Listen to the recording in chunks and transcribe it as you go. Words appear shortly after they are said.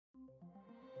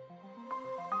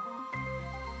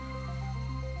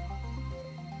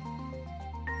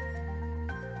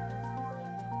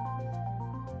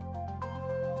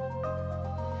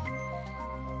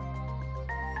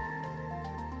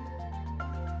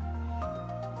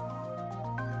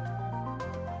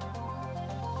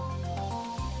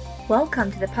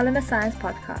Welcome to the Polymer Science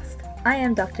Podcast. I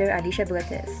am Dr. Alicia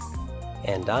Buertes.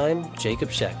 And I'm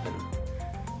Jacob Shackman.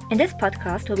 In this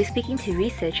podcast, we'll be speaking to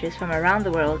researchers from around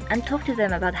the world and talk to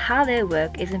them about how their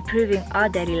work is improving our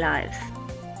daily lives.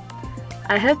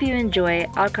 I hope you enjoy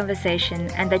our conversation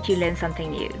and that you learn something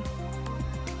new.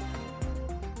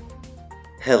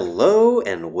 Hello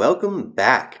and welcome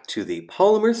back to the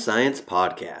Polymer Science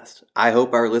Podcast. I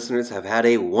hope our listeners have had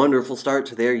a wonderful start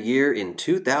to their year in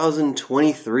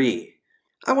 2023.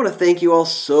 I want to thank you all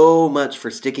so much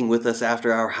for sticking with us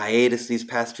after our hiatus these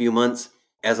past few months.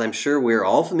 As I'm sure we're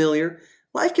all familiar,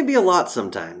 life can be a lot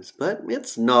sometimes, but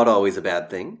it's not always a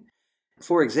bad thing.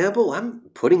 For example, I'm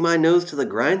putting my nose to the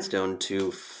grindstone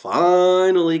to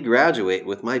finally graduate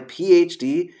with my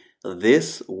PhD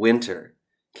this winter.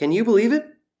 Can you believe it?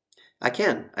 I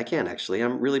can actually.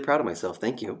 I'm really proud of myself,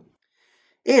 thank you.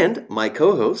 And my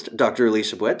co-host, Dr.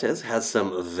 Alicia Buertes, has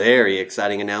some very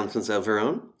exciting announcements of her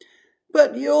own.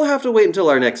 But you'll have to wait until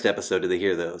our next episode to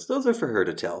hear those. Those are for her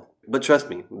to tell. But trust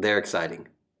me, they're exciting.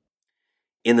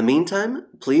 In the meantime,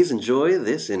 please enjoy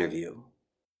this interview.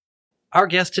 Our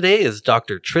guest today is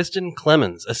Dr. Tristan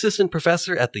Clemons, assistant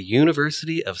professor at the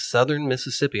University of Southern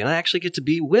Mississippi. And I actually get to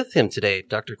be with him today.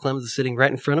 Dr. Clemons is sitting right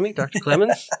in front of me. Dr.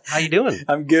 Clemons, how you doing?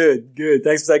 I'm good.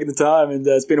 Thanks for taking the time. And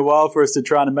it's been a while for us to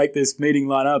try and make this meeting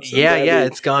line up. So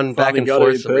it's gone back and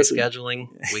forth, some rescheduling.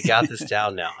 We got this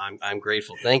down now. I'm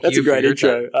grateful. Thank you for your time. That's a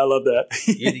great intro. I love that.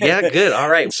 Yeah, good. All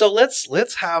right. So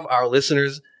let's have our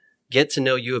listeners get to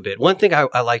know you a bit. One thing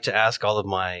I like to ask all of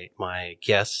my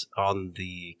guests on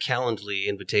the Calendly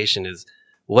invitation is,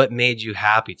 what made you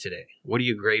happy today? What are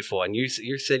you grateful? And you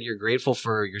said you're grateful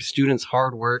for your students'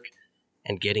 hard work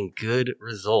and getting good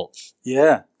results.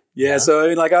 Yeah. So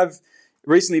I've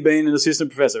recently been an assistant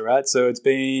professor, right? So it's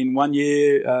been 1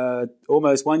 year,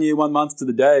 almost 1 year, 1 month to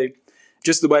the day.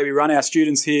 Just the way we run our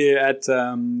students here at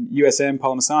USM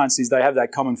Polymer Science is they have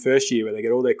that common first year where they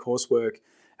get all their coursework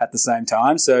at the same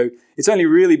time. So it's only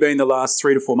really been the last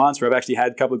 3 to 4 months where I've actually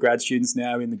had a couple of grad students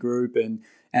now in the group, and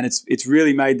it's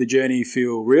really made the journey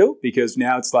feel real, because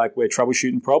now it's like we're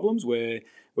troubleshooting problems,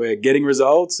 we're getting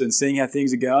results and seeing how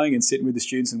things are going and sitting with the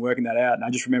students and working that out. And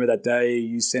I just remember that day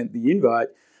you sent the invite.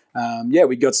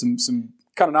 We got some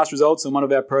kind of nice results on one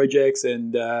of our projects,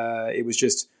 and it was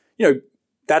just,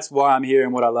 that's why I'm here,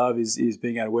 and what I love is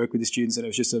being able to work with the students. And it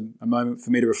was just a moment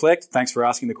for me to reflect. Thanks for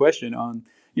asking the question on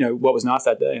what was nice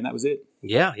that day, and that was it.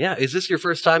 Yeah. Is this your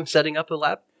first time setting up a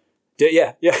lab?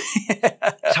 Yeah.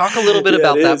 Talk a little bit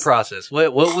about that process.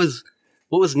 What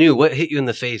was new? What hit you in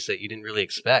the face that you didn't really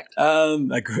expect?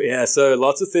 So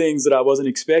lots of things that I wasn't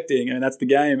expecting, and that's the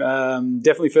game.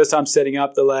 Definitely first time setting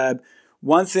up the lab.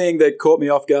 One thing that caught me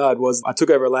off guard was I took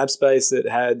over a lab space that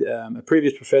had a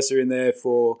previous professor in there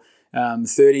for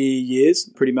 30 years,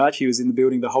 pretty much. He was in the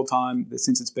building the whole time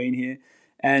since it's been here.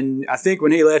 And I think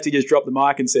when he left, he just dropped the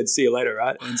mic and said, "See you later,"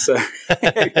 right? And so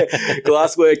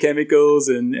glassware, chemicals,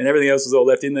 and everything else was all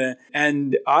left in there.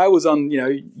 And I was on,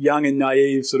 young and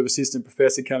naive sort of assistant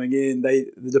professor coming in.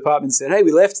 The department said, "Hey,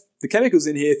 we left the chemicals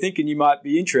in here thinking you might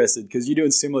be interested because you're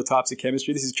doing similar types of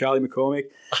chemistry." This is Charlie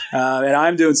McCormick. And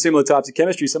I'm doing similar types of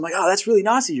chemistry. So I'm like, "Oh, that's really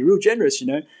nice of you. Real generous,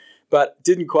 But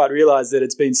didn't quite realize that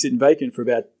it's been sitting vacant for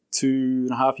about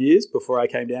 2.5 years before I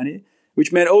came down here,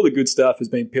 which meant all the good stuff has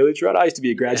been pillaged, right? I used to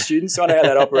be a grad student, so I know how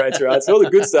that operates, right? So all the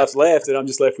good stuff's left, and I'm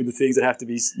just left with the things that have to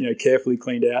be, carefully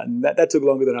cleaned out. And that took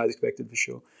longer than I expected, for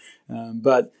sure.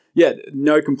 But yeah,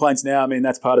 no complaints now. I mean,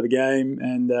 that's part of the game,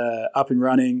 and up and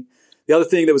running. The other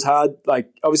thing that was hard,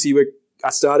 obviously I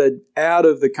started out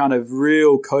of the kind of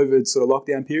real COVID sort of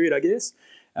lockdown period, I guess.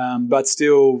 But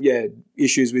still,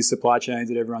 issues with supply chains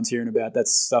that everyone's hearing about. That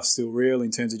stuff's still real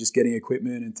in terms of just getting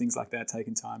equipment and things like that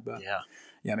taking time. But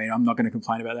yeah, I mean, I'm not going to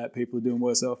complain about that. People are doing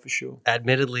worse off for sure.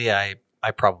 Admittedly, I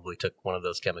probably took one of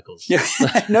those chemicals. Yeah,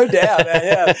 no doubt, man.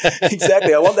 Yeah,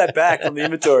 exactly. I want that back from the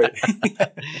inventory.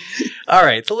 All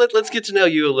right, so let's get to know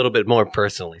you a little bit more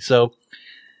personally. So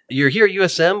you're here at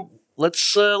USM.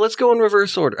 Let's go in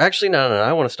reverse order. Actually, no.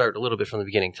 I want to start a little bit from the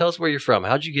beginning. Tell us where you're from.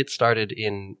 How'd you get started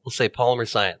in, we'll say, polymer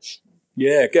science?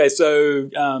 Yeah. Okay. So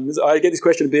I get this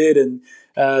question a bit, and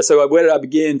so where did I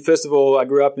begin? First of all, I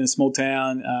grew up in a small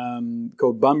town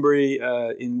called Bunbury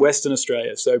in Western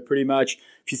Australia. So pretty much,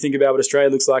 if you think about what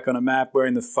Australia looks like on a map, we're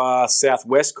in the far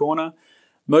southwest corner.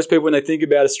 Most people, when they think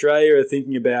about Australia, are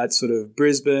thinking about sort of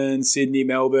Brisbane, Sydney,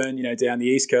 Melbourne, down the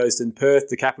east coast, and Perth,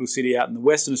 the capital city out in the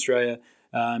Western Australia,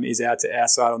 is out to our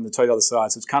side on the total other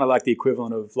side. So it's kind of like the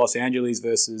equivalent of Los Angeles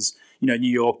versus, New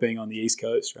York being on the East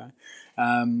Coast, right?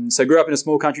 So I grew up in a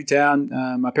small country town.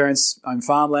 My parents own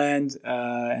farmland,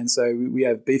 and so we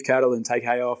have beef cattle and take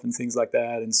hay off and things like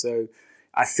that. And so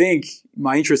I think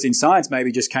my interest in science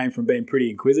maybe just came from being pretty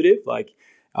inquisitive. Like,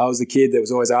 I was the kid that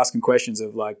was always asking questions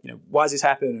of like, why does this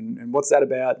happen and what's that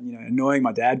about? Annoying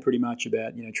my dad pretty much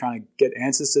about, trying to get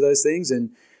answers to those things.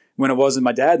 And when it wasn't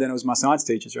my dad, then it was my science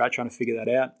teachers, right? Trying to figure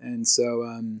that out. And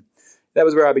so that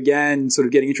was where I began sort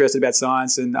of getting interested about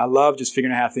science. And I love just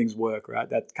figuring out how things work, right?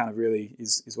 That kind of really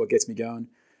is what gets me going.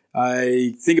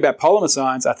 I think about polymer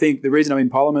science. I think the reason I'm in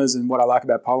polymers and what I like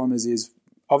about polymers is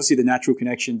obviously the natural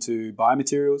connection to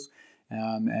biomaterials.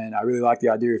 And I really like the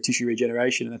idea of tissue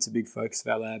regeneration, and that's a big focus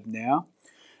of our lab now.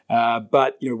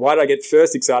 But why did I get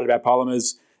first excited about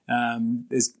polymers?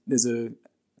 There's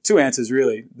two answers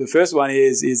really. The first one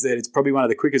is that it's probably one of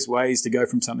the quickest ways to go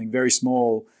from something very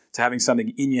small to having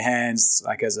something in your hands,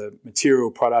 like as a material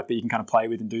product that you can kind of play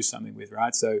with and do something with,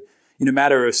 right? So in a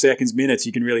matter of seconds, minutes,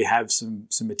 you can really have some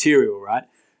material, right?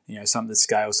 Something that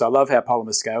scales. So I love how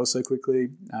polymers scale so quickly.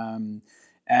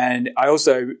 And I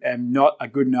also am not a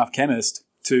good enough chemist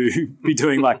to be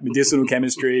doing like medicinal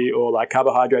chemistry or like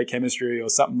carbohydrate chemistry or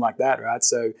something like that, right?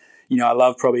 So, I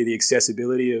love probably the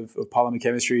accessibility of polymer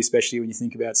chemistry, especially when you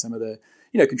think about some of the,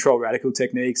 control radical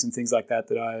techniques and things like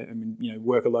that I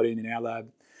work a lot in our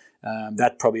lab.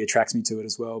 That probably attracts me to it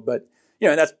as well. But,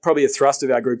 and that's probably a thrust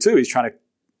of our group too, is trying to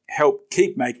help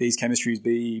make these chemistries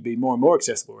be more and more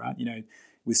accessible, right?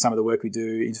 With some of the work we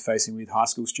do interfacing with high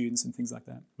school students and things like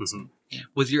that. Mm-hmm. So, yeah.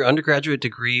 Was your undergraduate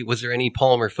degree, was there any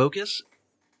polymer focus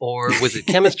or was it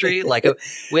chemistry?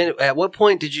 At what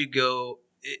point did you go,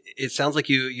 it sounds like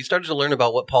you started to learn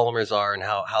about what polymers are and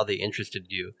how they interested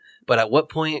you. But at what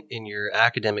point in your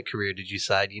academic career did you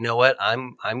decide,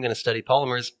 I'm going to study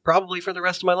polymers probably for the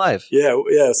rest of my life?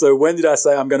 Yeah. So when did I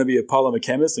say I'm going to be a polymer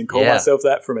chemist and call myself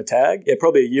that from a tag? Yeah,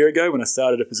 probably a year ago when I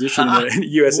started a position in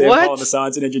USM Polymer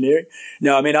Science and Engineering.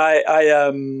 No, I mean, I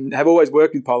have always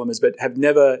worked with polymers, but have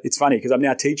never, it's funny because I'm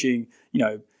now teaching,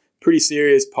 pretty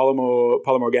serious polymer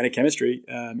organic chemistry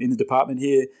in the department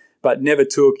here, but never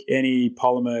took any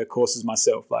polymer courses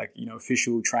myself, like,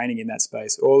 official training in that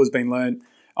space. All has been learned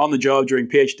on the job during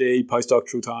PhD,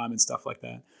 postdoctoral time and stuff like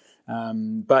that.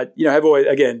 But, I've always,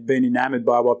 again, been enamored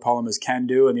by what polymers can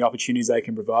do and the opportunities they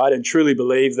can provide, and truly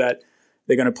believe that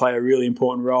they're going to play a really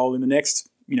important role in the next,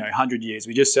 100 years.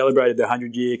 We just celebrated the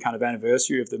 100-year kind of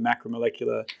anniversary of the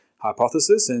macromolecular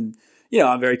hypothesis. And,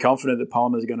 I'm very confident that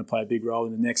polymers are going to play a big role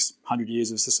in the next 100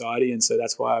 years of society. And so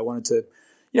that's why I wanted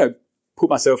to, put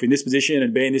myself in this position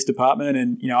and be in this department.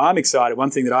 And, I'm excited.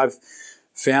 One thing that I've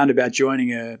found about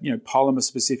joining a polymer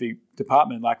specific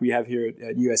department like we have here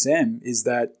at USM is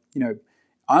that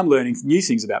I'm learning new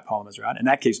things about polymers, right? And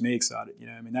that keeps me excited.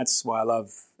 That's why I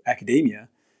love academia,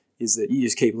 is that you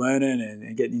just keep learning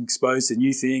and getting exposed to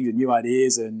new things and new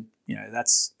ideas, and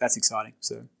that's exciting.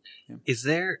 So is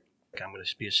there, I'm going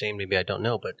to be ashamed, maybe I don't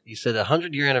know, but you said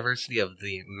 100-year anniversary of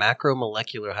the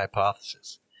macromolecular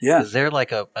hypothesis. Yeah. Is there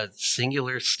like a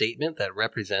singular statement that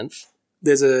represents?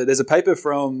 There's a paper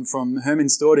from Hermann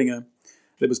Staudinger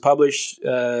that was published,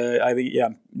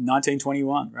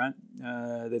 1921, right?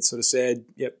 That sort of said,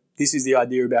 yep, this is the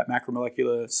idea about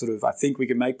macromolecular sort of, I think we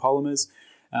can make polymers.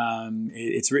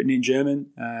 It's written in German,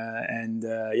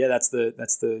 that's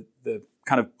the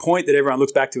kind of point that everyone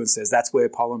looks back to and says that's where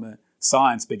polymer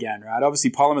science began, right?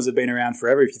 Obviously, polymers have been around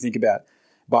forever if you think about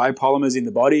biopolymers in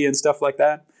the body and stuff like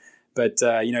that. But,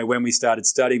 when we started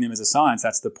studying them as a science,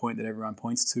 that's the point that everyone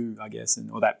points to, I guess,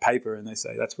 or that paper, and they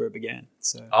say that's where it began.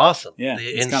 So awesome. Yeah,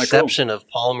 the inception of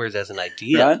polymers as an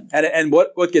idea. Right? And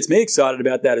what gets me excited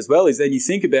about that as well is then you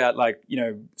think about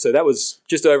so that was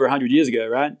just over 100 years ago,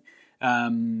 right?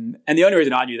 And the only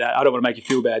reason I knew that, I don't want to make you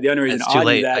feel bad. The only reason I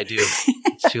knew that, I do.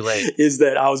 It's too late. is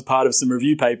that I was part of some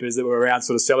review papers that were around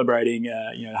sort of celebrating,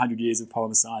 100 years of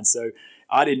polymer science. So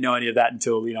I didn't know any of that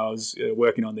until, I was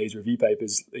working on these review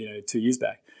papers, 2 years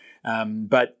back.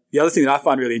 But the other thing that I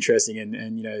find really interesting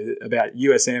and about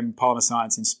USM polymer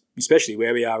science, especially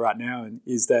where we are right now,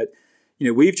 is that,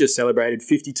 we've just celebrated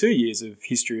 52 years of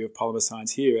history of polymer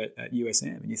science here at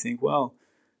USM. And you think, well,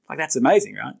 that's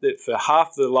amazing, right? That for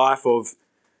half the life of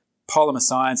polymer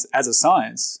science as a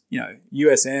science,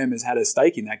 USM has had a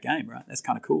stake in that game, right? That's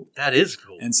kind of cool. That is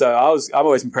cool. And so I'm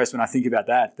always impressed when I think about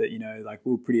that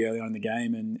we're pretty early on in the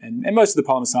game, and most of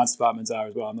the polymer science departments are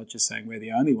as well. I'm not just saying we're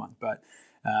the only one, but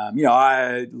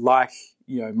I like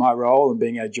my role and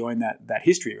being able to join that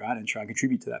history, right, and try and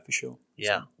contribute to that for sure.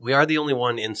 Yeah, so. We are the only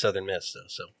one in Southern Miss, though.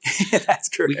 So that's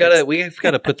correct. We've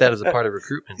got to put that as a part of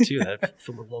recruitment too. That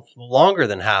for longer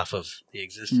than half of the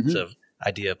existence of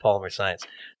idea of polymer science.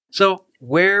 So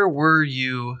where were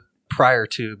you prior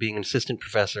to being an assistant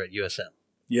professor at USM?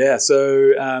 Yeah.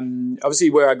 So obviously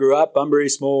where I grew up, Bunbury,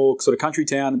 small sort of country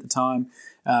town at the time,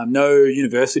 no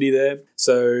university there.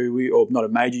 So not a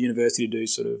major university to do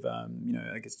sort of,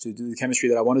 I guess to do the chemistry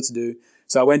that I wanted to do.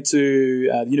 So I went to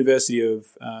the University of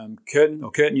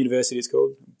Curtin University it's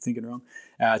called, I'm thinking wrong,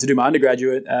 to do my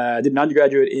undergraduate. I did an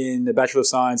undergraduate in the Bachelor of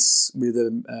Science with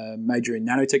a major in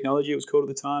nanotechnology, it was called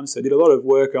at the time. So I did a lot of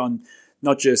work on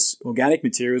not just organic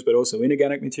materials, but also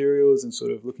inorganic materials and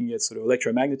sort of looking at sort of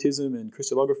electromagnetism and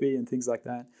crystallography and things like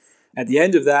that. At the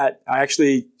end of that, I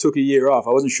actually took a year off.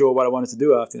 I wasn't sure what I wanted to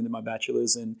do after the end of my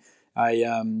bachelor's, and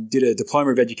I did a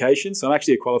diploma of education. So I'm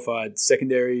actually a qualified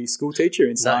secondary school teacher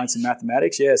in science and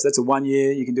mathematics. Yeah, so that's a 1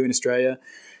 year you can do in Australia.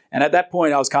 And at that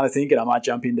point, I was kind of thinking I might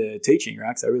jump into teaching, right?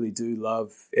 Because I really do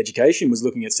love education, was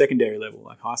looking at secondary level,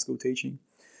 like high school teaching.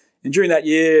 And during that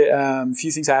year, a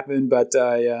few things happened, but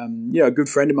a good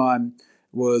friend of mine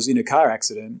was in a car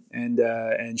accident,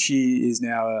 and she is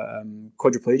now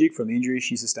quadriplegic from the injury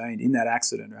she sustained in that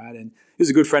accident, right? And he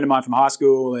was a good friend of mine from high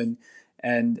school, and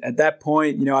at that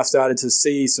point, I started to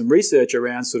see some research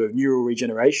around sort of neural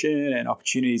regeneration and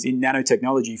opportunities in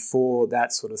nanotechnology for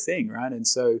that sort of thing, right? And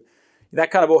so that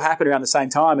kind of all happened around the same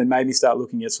time and made me start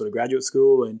looking at sort of graduate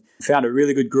school, and found a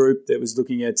really good group that was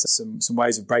looking at some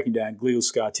ways of breaking down glial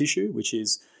scar tissue, which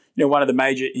is one of the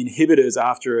major inhibitors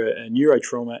after a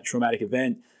traumatic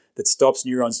event that stops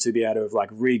neurons to be able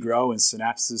to regrow and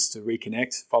synapses to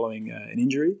reconnect following an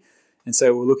injury. And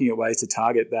so we're looking at ways to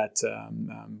target that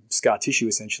scar tissue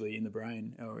essentially in the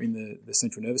brain or in the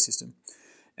central nervous system.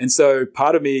 And so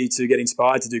part of me to get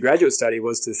inspired to do graduate study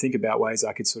was to think about ways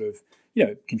I could sort of,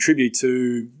 contribute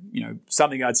to,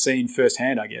 something I'd seen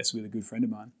firsthand, I guess, with a good friend of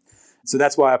mine. So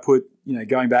that's why I put,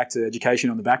 going back to education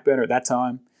on the back burner at that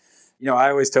time. I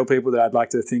always tell people that I'd like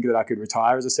to think that I could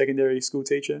retire as a secondary school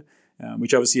teacher,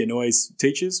 which obviously annoys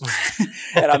teachers.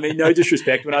 And I mean, no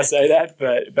disrespect when I say that,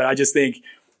 but I just think,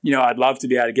 I'd love to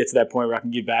be able to get to that point where I can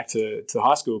give back to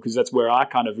high school, because that's where I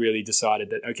kind of really decided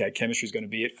that, okay, chemistry is going to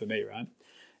be it for me, right?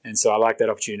 And so I like that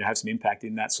opportunity to have some impact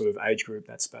in that sort of age group,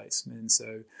 that space. And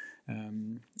so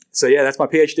that's my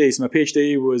PhD. So my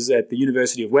PhD was at the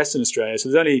University of Western Australia. So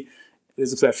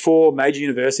there's about 4 major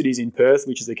universities in Perth,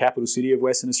 which is the capital city of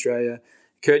Western Australia.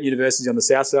 Curtin University is on the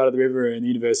south side of the river, and the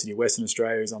University of Western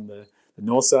Australia is on the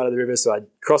north side of the river. So I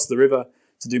crossed the river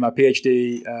to do my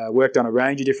PhD, worked on a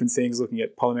range of different things, looking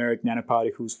at polymeric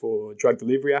nanoparticles for drug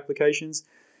delivery applications.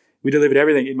 We delivered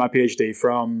everything in my PhD,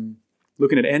 from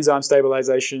looking at enzyme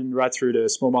stabilization right through to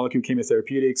small molecule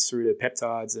chemotherapeutics, through to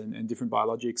peptides and different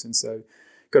biologics. And so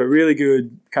got a really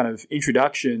good kind of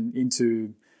introduction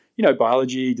into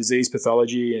biology, disease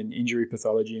pathology and injury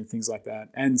pathology and things like that,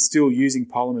 and still using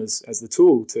polymers as the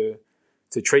tool to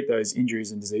treat those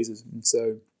injuries and diseases. And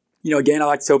so, again, I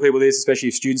like to tell people this, especially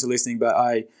if students are listening, but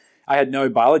I had no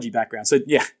biology background. So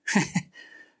yeah,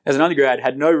 as an undergrad,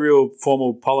 had no real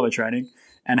formal polymer training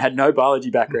and had no biology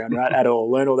background, right, at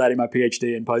all. Learned all that in my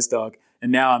PhD and postdoc.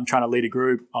 And now I'm trying to lead a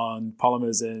group on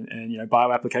polymers and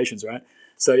bio applications, right?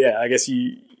 So yeah, I guess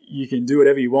you can do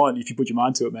whatever you want if you put your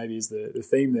mind to it, maybe is the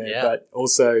theme there. Yeah. But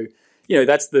also,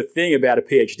 that's the thing about a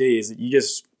PhD, is that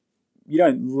you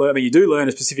don't learn, I mean, you do learn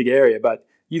a specific area, but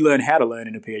you learn how to learn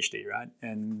in a PhD, right?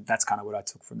 And that's kind of what I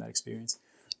took from that experience.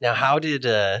 Now, how did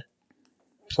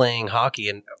playing hockey,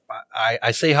 and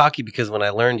I say hockey because when I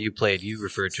learned you played, you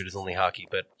referred to it as only hockey,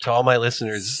 but to all my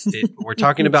listeners, we're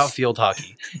talking about field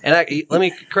hockey. And let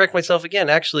me correct myself again.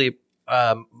 Actually,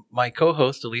 my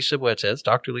co-host, Dr.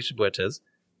 Alicia Buetes,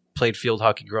 played field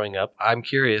hockey growing up. I'm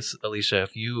curious, Alicia,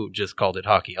 if you just called it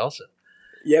hockey also.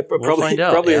 Yeah,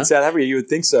 probably in South Africa, you would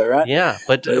think so, right? Yeah,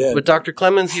 but Dr.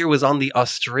 Clemons here was on the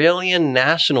Australian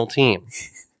national team.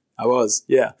 I was,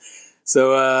 yeah.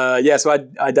 So I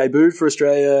debuted for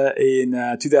Australia in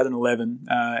 2011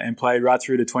 and played right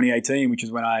through to 2018, which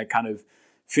is when I kind of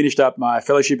finished up my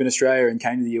fellowship in Australia and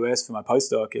came to the US for my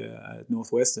postdoc at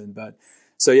Northwestern. But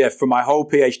so yeah, for my whole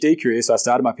PhD career, so I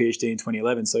started my PhD in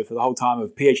 2011. So for the whole time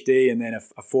of PhD and then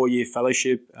a 4-year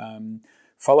fellowship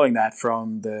following that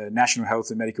from the National Health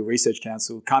and Medical Research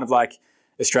Council, kind of like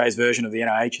Australia's version of the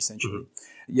NIH essentially.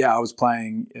 Mm-hmm. Yeah, I was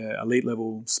playing elite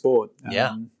level sport.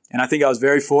 And I think I was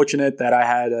very fortunate that I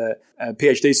had a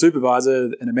PhD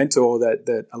supervisor and a mentor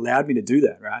that allowed me to do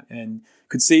that, right? And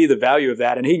could see the value of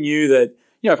that. And he knew that,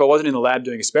 if I wasn't in the lab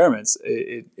doing experiments,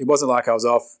 it wasn't like I was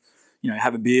off,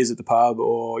 having beers at the pub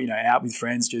or, out with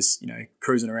friends just,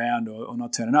 cruising around or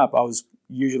not turning up. I was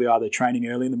usually either training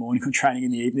early in the morning or training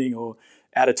in the evening or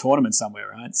at a tournament somewhere,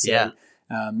 right? So,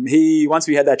 once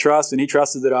we had that trust, and he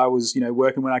trusted that I was,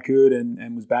 working when I could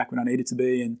and was back when I needed to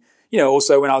be. And,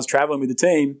 also when I was traveling with the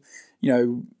team,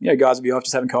 guys would be off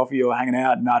just having coffee or hanging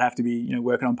out, and I'd have to be,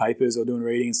 working on papers or doing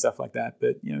reading and stuff like that.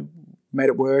 But, made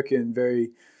it work, and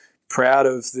very proud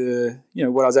of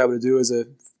what I was able to do as a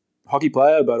hockey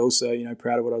player, but also,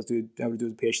 proud of what I was able to do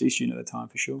as a PhD student at the time,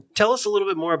 for sure. Tell us a little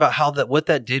bit more about what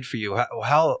that did for you,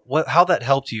 how that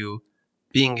helped you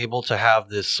being able to have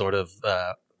this sort of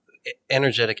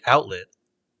energetic outlet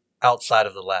outside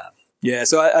of the lab. Yeah,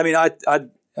 so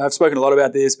I've spoken a lot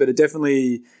about this, but it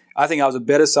definitely, I think I was a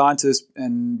better scientist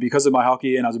and because of my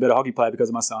hockey, and I was a better hockey player because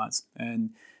of my science. And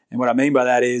what I mean by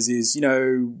that is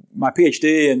my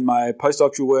PhD and my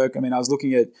postdoctoral work. I was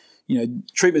looking at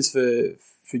treatments for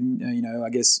I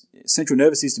guess central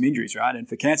nervous system injuries, right, and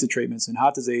for cancer treatments and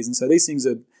heart disease. And so these things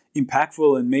are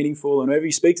impactful and meaningful. And whenever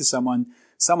you speak to someone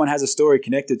has a story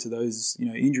connected to those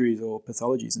injuries or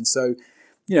pathologies. And so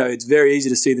it's very easy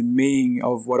to see the meaning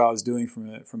of what I was doing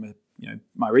from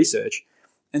my research.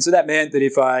 And so that meant that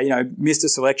if I, missed a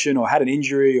selection or had an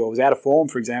injury or was out of form,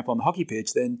 for example, on the hockey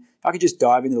pitch, then I could just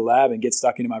dive into the lab and get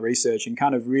stuck into my research and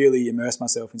kind of really immerse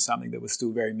myself in something that was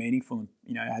still very meaningful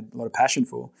and, I had a lot of passion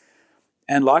for.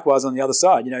 And likewise, on the other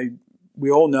side,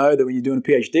 we all know that when you're doing a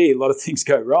PhD, a lot of things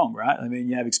go wrong, right?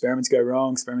 You have experiments go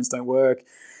wrong, experiments don't work,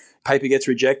 paper gets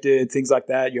rejected, things like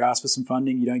that. You ask for some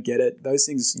funding, you don't get it. Those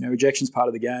things, rejection's part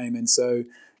of the game. And so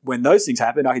when those things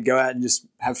happen, I could go out and just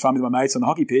have fun with my mates on the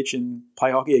hockey pitch and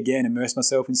play hockey again, immerse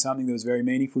myself in something that was very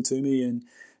meaningful to me. And,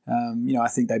 I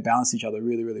think they balance each other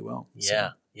really, really well.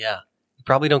 Yeah, yeah. You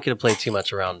probably don't get to play too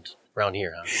much around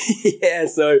here, huh? Yeah,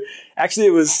 so actually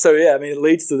it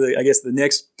leads to the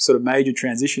next sort of major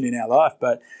transition in our life.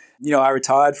 But, I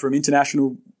retired from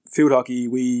international field hockey.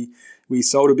 We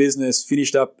sold a business,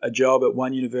 finished up a job at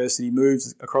one university,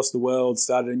 moved across the world,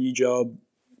 started a new job,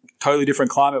 totally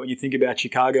different climate when you think about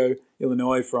Chicago,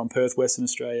 Illinois from Perth, Western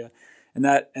Australia. And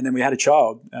then we had a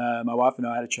child. My wife and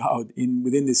I had a child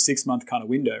within this 6-month kind of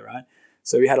window, right?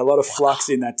 So we had a lot of flux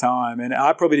in that time. And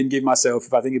I probably didn't give myself,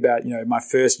 if I think about, my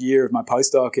first year of my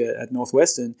postdoc at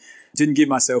Northwestern, didn't give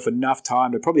myself enough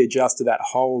time to probably adjust to that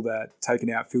hole that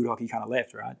taking out field hockey kind of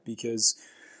left, right? Because,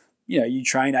 you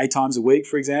train 8 times a week,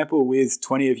 for example, with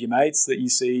 20 of your mates that you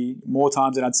see more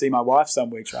times than I'd see my wife some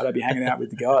weeks, right? I'd be hanging out with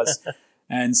the guys.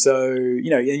 And so, and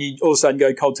you all of a sudden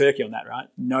go cold turkey on that, right?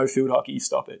 No field hockey,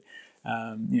 stop it.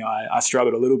 I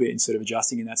struggled a little bit in sort of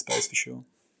adjusting in that space for sure.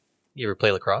 You ever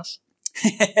play lacrosse?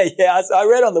 Yeah, I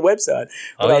read on the website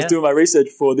when I was doing my research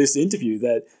for this interview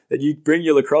that you bring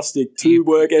your lacrosse stick to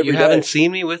work every day. You haven't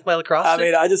seen me with my lacrosse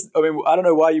stick? I don't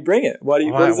know why you bring it.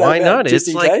 Why not? Just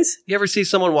it's in case? You ever see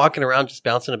someone walking around just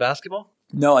bouncing a basketball?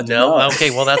 No, I do not.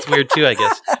 Okay, well that's weird too, I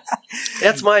guess.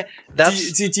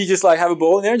 Do you just like have a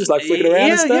ball in there and just like flick it around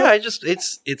and stuff? Yeah,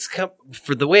 it's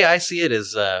for the way I see it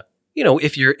is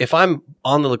if I'm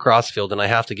on the lacrosse field and I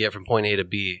have to get from point A to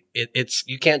B, it's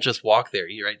you can't just walk there.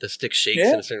 You're right. The stick shakes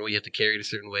in a certain way. You have to carry it a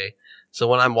certain way. So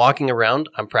when I'm walking around,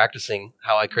 I'm practicing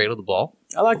how I cradle the ball.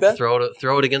 I like that. Throw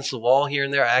it against the wall here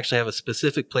and there. I actually have a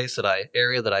specific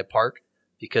area that I park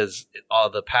because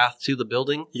the path to the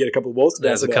building. You get a couple of walls to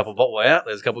There's a couple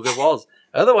of good walls.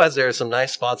 Otherwise, there are some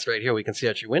nice spots right here we can see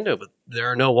out your window, but there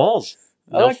are no walls.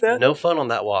 I like that. No fun on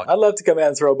that walk. I'd love to come out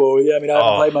and throw a ball with you. I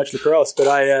haven't played much lacrosse,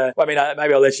 but maybe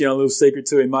I'll let you know a little secret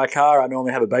too. In my car, I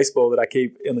normally have a baseball that I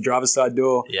keep on the driver's side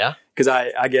door. Yeah. Because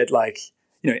I get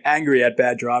angry at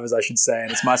bad drivers, I should say,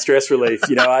 and it's my stress relief.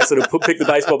 I sort of pick the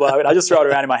baseball bat and I just throw it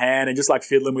around in my hand and just like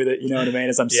fiddling with it, you know what I mean,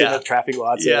 as I'm sitting at traffic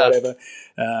lights or whatever.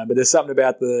 But there's something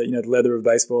about the leather of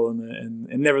baseball and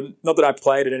never, not that I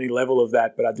played at any level of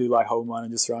that, but I do like holding one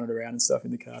and just throwing it around and stuff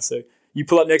in the car. So you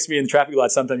pull up next to me in the traffic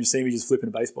lights, sometimes you see me just flipping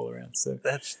a baseball around. So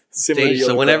that's similar to your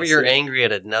So whenever lacrosse, you're angry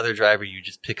at another driver, you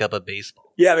just pick up a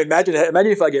baseball. Yeah, imagine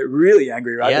if I get really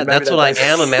angry, right? Yeah, that's what I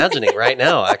am imagining right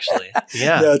now, actually.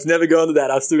 Yeah. No, it's never gone to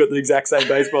that. I've still got the exact same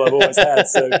baseball I've always had,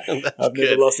 so I've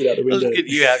never lost it out the window.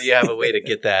 You have a way to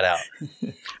get that out.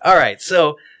 All right,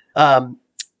 so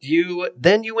you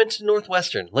went to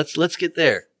Northwestern. Let's get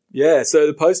there. Yeah, so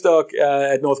the postdoc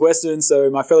at Northwestern, so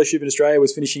my fellowship in Australia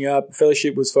was finishing up.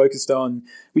 Fellowship was focused on,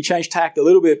 we changed tact a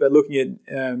little bit, but looking at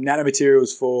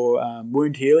nanomaterials for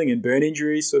wound healing and burn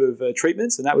injury sort of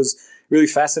treatments. And that was really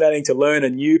fascinating to learn a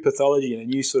new pathology and a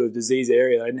new sort of disease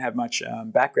area that I didn't have much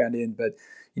background in, but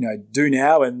do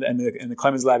now. And the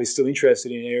Clemons lab is still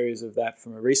interested in areas of that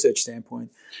from a research standpoint.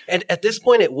 And at this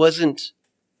point, it wasn't,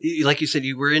 like you said,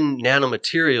 you were in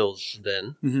nanomaterials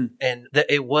then, and that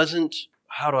it wasn't.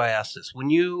 How do I ask this? When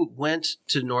you went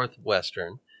to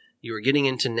Northwestern, you were getting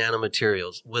into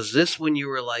nanomaterials. Was this when you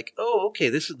were like, oh, okay,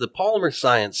 this is the polymer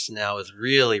science now is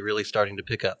really, really starting to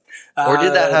pick up? Or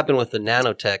did that happen with the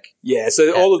nanotech? Yeah,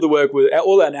 so all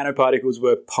our nanoparticles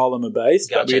were polymer-based,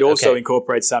 but we'd also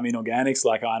incorporate some inorganics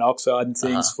like iron oxide and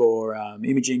things for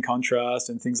imaging contrast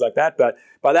and things like that. But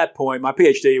by that point, my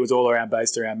PhD was all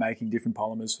based around making different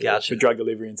polymers for drug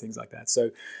delivery and things like that.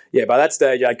 So, yeah, by that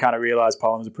stage, I kind of realized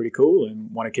polymers are pretty cool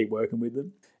and want to keep working with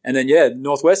them. And then,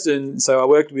 Northwestern, so I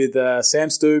worked with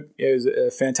Sam Stoop. He was a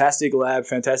fantastic lab,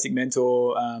 fantastic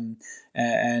mentor,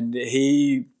 and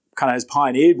he kind of has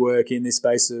pioneered work in this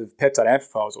space of peptide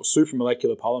amphiphiles or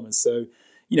supramolecular polymers. So,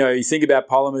 you think about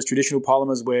polymers, traditional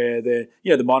polymers where the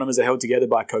monomers are held together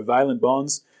by covalent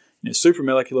bonds.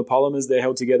 Supramolecular polymers, they're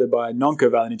held together by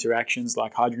non-covalent interactions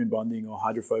like hydrogen bonding or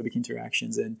hydrophobic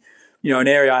interactions. And, an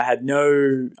area I had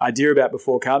no idea about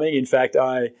before coming. In fact,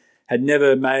 I had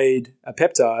never made a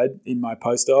peptide in my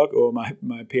postdoc or my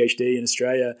PhD in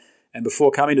Australia. And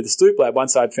before coming to the Stoop lab,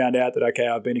 once I'd found out that, okay,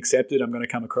 I've been accepted, I'm going to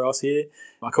come across here,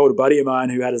 I called a buddy of mine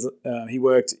who he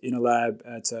worked in a lab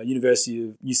at University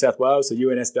of New South Wales, so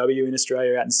UNSW in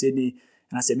Australia out in Sydney.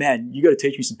 And I said, man, you got to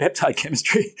teach me some peptide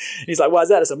chemistry. He's like, why is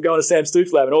that? I said, I'm going to Sam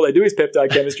Stoop's lab and all they do is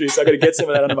peptide chemistry, so I got to get some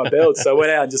of that under my belt. So I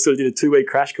went out and just sort of did a 2-week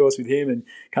crash course with him and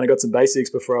kind of got some basics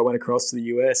before I went across to the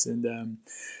US. And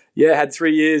had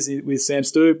 3 years with Sam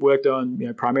Stoop, worked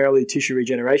on primarily tissue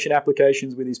regeneration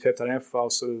applications with these peptide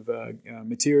amphiphile sort of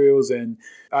materials. And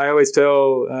I always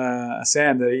tell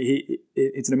Sam that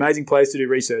it's an amazing place to do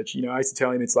research. I used to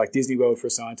tell him it's like Disney World for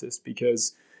a scientist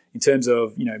because in terms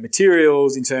of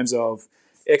materials, in terms of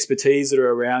expertise that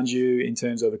are around you, in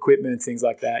terms of equipment, things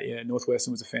like that,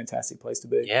 Northwestern was a fantastic place to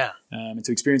be. Yeah. And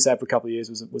to experience that for a couple of years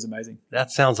was amazing.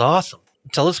 That sounds awesome.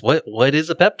 Tell us what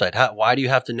is a peptide? Why do you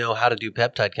have to know how to do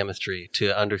peptide chemistry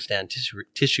to understand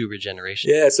tissue regeneration?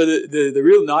 Yeah, so the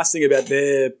real nice thing about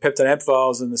their peptide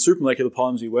amphiphils and the supramolecular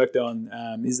polymers we worked on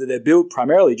is that they're built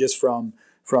primarily just from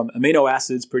amino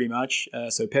acids pretty much,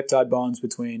 so peptide bonds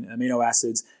between amino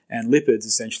acids and lipids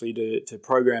essentially to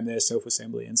program their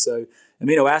self-assembly. And so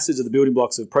amino acids are the building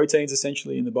blocks of proteins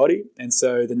essentially in the body. And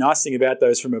so the nice thing about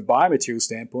those from a biomaterial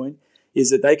standpoint is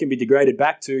that they can be degraded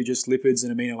back to just lipids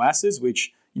and amino acids,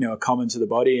 which are common to the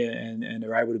body and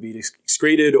are able to be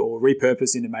excreted or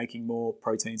repurposed into making more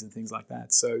proteins and things like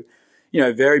that. So,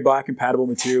 very biocompatible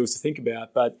materials to think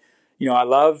about. But, I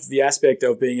love the aspect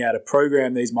of being able to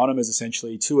program these monomers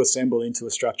essentially to assemble into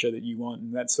a structure that you want.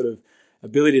 And that sort of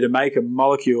ability to make a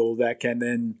molecule that can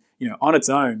then, on its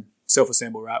own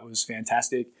self-assemble, right, was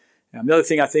fantastic. The other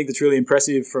thing I think that's really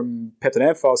impressive from peptide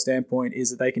amphiphile standpoint is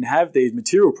that they can have these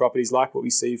material properties like what we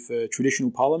see for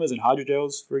traditional polymers and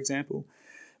hydrogels, for example.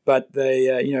 But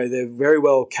they're very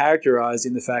well characterized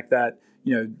in the fact that,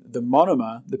 the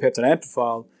monomer, the peptide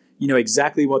amphiphial,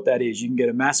 exactly what that is. You can get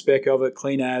a mass spec of it,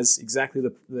 clean as exactly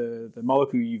the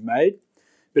molecule you've made,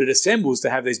 but it assembles to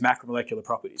have these macromolecular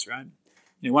properties, right?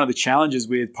 One of the challenges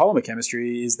with polymer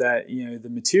chemistry is that, the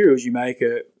materials you make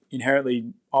are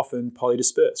inherently often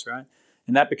polydispersed, right?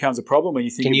 And that becomes a problem when you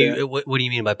think about... What do you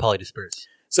mean by polydispersed?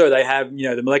 So they have,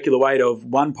 the molecular weight of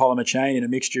one polymer chain in a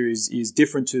mixture is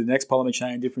different to the next polymer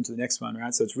chain, different to the next one,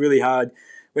 right? So it's really hard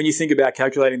when you think about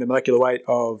calculating the molecular weight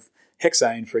of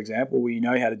hexane, for example, where you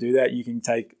know how to do that. You can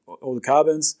take all the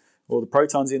carbons, all the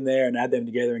protons in there and add them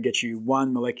together and get you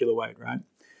one molecular weight, right?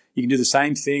 You can do the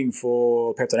same thing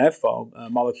for peptide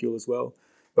amphiphial molecule as well.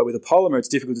 But with a polymer, it's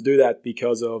difficult to do that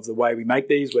because of the way we make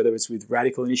these, whether it's with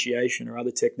radical initiation or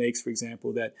other techniques, for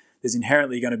example, that there's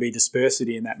inherently going to be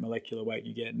dispersity in that molecular weight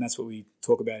you get. And that's what we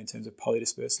talk about in terms of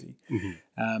polydispersity.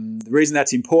 Mm-hmm. The reason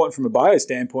that's important from a bio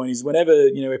standpoint is whenever,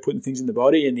 we're putting things in the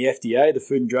body and the FDA, the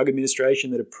Food and Drug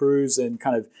Administration, that approves and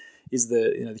kind of is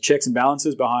the checks and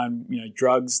balances behind,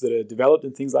 drugs that are developed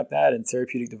and things like that and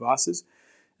therapeutic devices.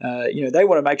 They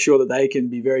want to make sure that they can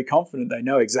be very confident they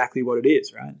know exactly what it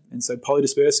is, right? And so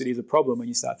polydispersity is a problem when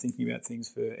you start thinking about things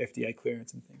for FDA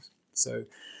clearance and things. So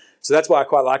that's why I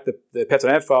quite like the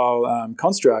peptide amphiphial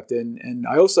construct. And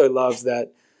I also love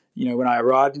that, when I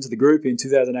arrived into the group in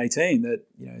 2018, that,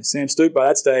 Sam Stoop by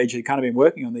that stage had kind of been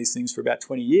working on these things for about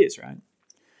 20 years, right?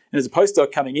 And as a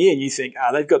postdoc coming in, you think,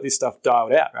 they've got this stuff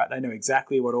dialed out, right? They know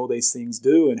exactly what all these things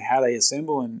do and how they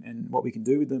assemble and what we can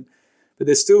do with them. But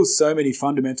there's still so many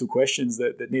fundamental questions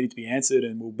that needed to be answered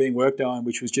and were being worked on,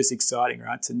 which was just exciting,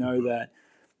 right? To know that,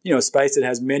 a space that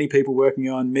has many people working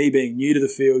on, me being new to the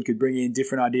field, could bring in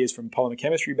different ideas from polymer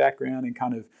chemistry background and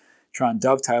kind of try and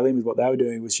dovetail in with what they were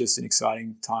doing was just an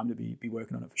exciting time to be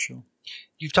working on it for sure.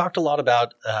 You've talked a lot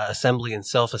about assembly and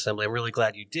self-assembly. I'm really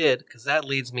glad you did, because that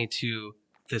leads me to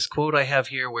this quote I have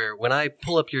here where when I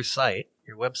pull up your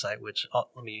your website, which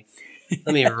let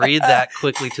me read that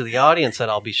quickly to the audience,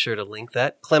 and I'll be sure to link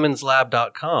that.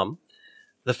 ClemonsLab.com.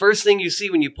 The first thing you see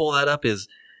when you pull that up is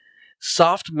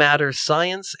soft matter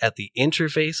science at the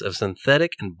interface of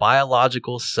synthetic and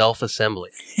biological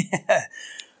self-assembly.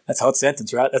 That's a hot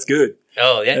sentence, right? That's good.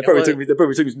 Oh, yeah. That probably took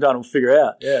me some time to figure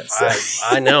out. Yeah, so.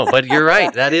 I know, but you're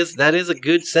right. That is a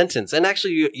good sentence. And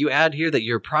actually, you add here that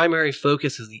your primary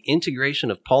focus is the integration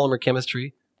of polymer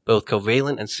chemistry, both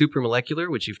covalent and supramolecular,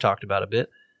 which you've talked about a bit,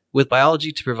 with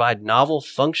biology to provide novel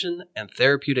function and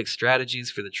therapeutic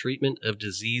strategies for the treatment of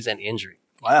disease and injury.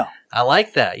 Wow. I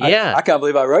like that. Yeah. I can't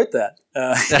believe I wrote that.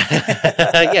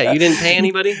 Yeah, you didn't pay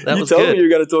anybody? That was good. You told me you were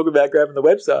going to talk about grabbing the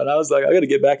website, and I was like, I got to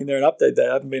get back in there and update that.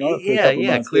 I haven't been on it for a couple of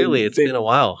months. Clearly it's been a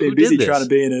while. Been busy trying to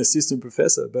be an assistant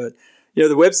professor. But, the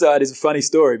website is a funny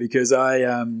story because I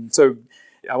want to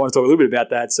talk a little bit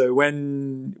about that. So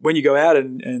when you go out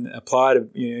and apply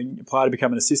to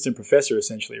become an assistant professor,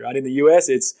 essentially, right? In the US,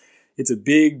 it's a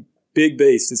big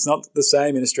beast. It's not the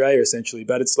same in Australia, essentially,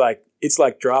 but it's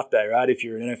like draft day, right? If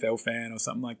you're an NFL fan or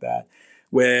something like that,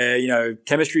 where,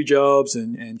 chemistry jobs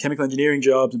and chemical engineering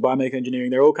jobs and biomedical engineering,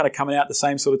 they're all kind of coming out at the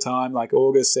same sort of time, like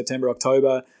August, September,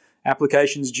 October.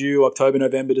 Applications due October,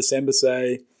 November, December,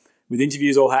 say, with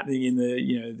interviews all happening in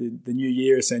the new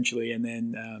year, essentially. And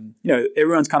then,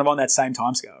 everyone's kind of on that same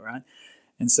timescale, right?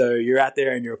 And so you're out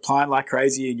there and you're applying like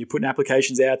crazy and you're putting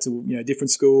applications out to,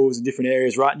 different schools and different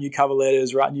areas, writing new cover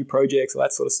letters, writing new projects, all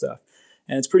that sort of stuff.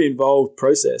 And it's a pretty involved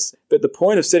process. But the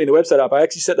point of setting the website up, I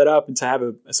actually set that up and to have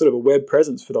a sort of a web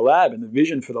presence for the lab. And the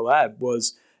vision for the lab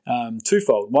was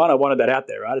twofold. One, I wanted that out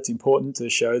there, right? It's important to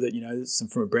show that,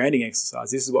 from a branding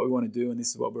exercise, this is what we want to do and this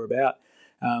is what we're about.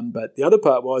 But the other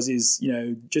part is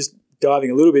just diving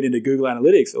a little bit into Google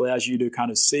Analytics allows you to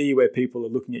kind of see where people are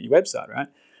looking at your website, right?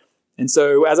 And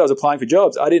so as I was applying for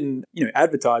jobs, I didn't,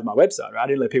 advertise my website, right? I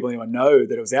didn't let anyone know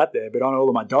that it was out there. But on all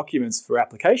of my documents for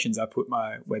applications, I put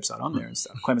my website on there and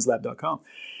stuff, ClemonsLab.com.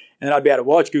 And I'd be able to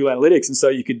watch Google Analytics. And so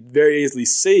you could very easily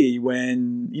see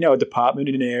when, a department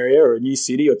in an area or a new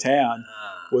city or town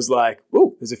was like,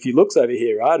 oh, there's a few looks over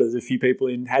here, right? There's a few people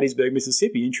in Hattiesburg,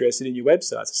 Mississippi interested in your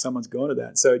website. So someone's gone to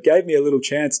that. So it gave me a little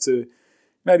chance to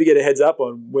maybe get a heads up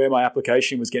on where my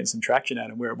application was getting some traction at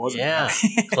and where it wasn't. Yeah,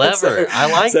 clever.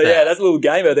 I like that. So yeah, that's a little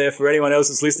gamer there for anyone else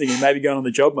that's listening and maybe going on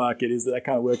the job market, is that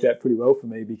kind of worked out pretty well for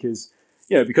me because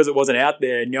it wasn't out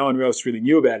there, no one else really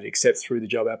knew about it except through the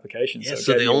job application. Yeah,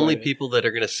 so the only people that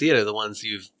are going to see it are the ones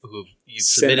you've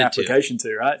submitted an application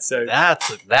to, right? So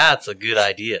that's a good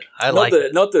idea. Not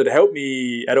that it helped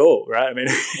me at all, right? I mean,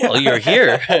 well, you're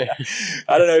here.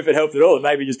 I don't know if it helped at all. It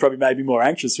maybe just probably made me more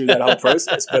anxious through that whole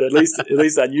process. But at least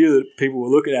I knew that people were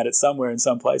looking at it somewhere in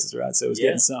some places, right? So it was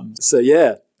getting some. So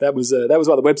yeah, that was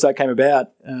why the website came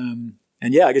about.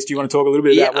 And yeah, I guess do you want to talk a little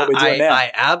bit about what we're doing now? I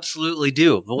absolutely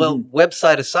do. Well,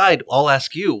 website aside, I'll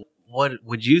ask you, what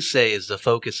would you say is the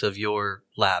focus of your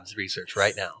lab's research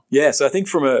right now? Yeah, so I think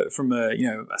from a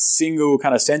a single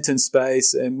kind of sentence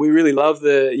space, and we really love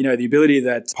the ability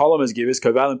that polymers give us,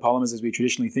 covalent polymers as we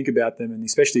traditionally think about them, and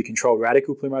especially controlled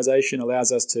radical polymerization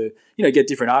allows us to get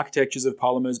different architectures of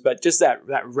polymers, but just that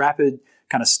rapid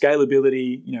kind of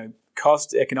scalability,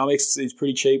 cost economics is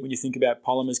pretty cheap when you think about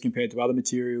polymers compared to other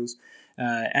materials.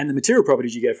 And the material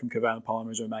properties you get from covalent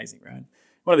polymers are amazing, right?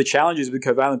 One of the challenges with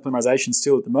covalent polymerization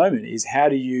still at the moment is how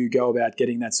do you go about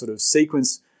getting that sort of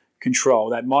sequence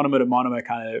control, that monomer to monomer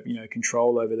kind of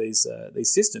control over these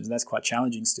systems, and that's quite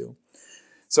challenging still.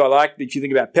 So I like that if you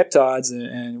think about peptides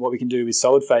and what we can do with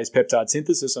solid phase peptide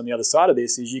synthesis on the other side of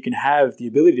this is you can have the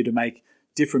ability to make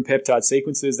different peptide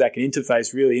sequences that can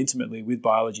interface really intimately with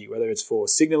biology, whether it's for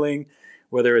signaling,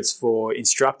 whether it's for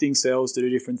instructing cells to do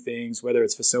different things, whether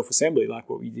it's for self-assembly, like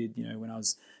what we did, when I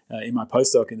was in my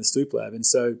postdoc in the Stoop lab. And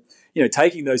so,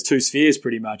 taking those two spheres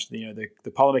pretty much, the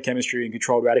polymer chemistry and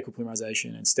controlled radical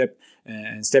polymerization and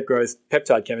step growth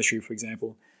peptide chemistry, for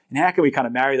example, and how can we kind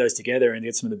of marry those together and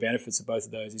get some of the benefits of both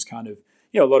of those is kind of,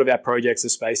 a lot of our projects are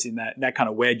spaced in that kind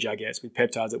of wedge, I guess, with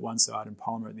peptides at one side and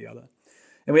polymer at the other.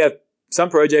 And we have some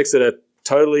projects that are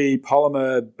totally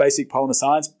basic polymer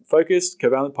science focused,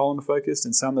 covalent polymer focused,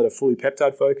 and some that are fully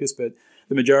peptide focused, but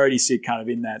the majority sit kind of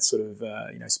in that sort of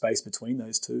space between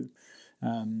those two.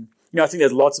 I think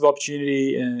there's lots of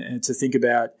opportunity and to think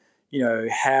about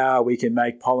how we can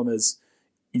make polymers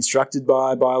instructed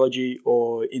by biology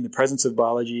or in the presence of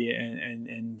biology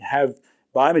and have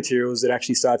biomaterials that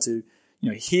actually start to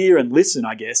hear and listen,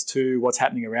 I guess, to what's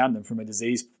happening around them from a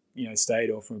disease state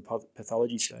or from a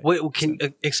pathology state. Wait, can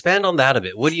expand on that a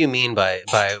bit? What do you mean by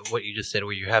what you just said,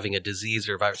 where you're having a disease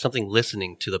or virus, something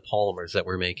listening to the polymers that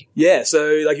we're making? Yeah,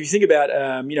 so like if you think about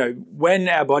when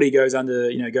our body goes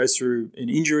through an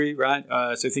injury, right?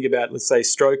 So think about, let's say,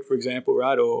 stroke, for example,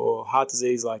 right, or heart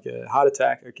disease like a heart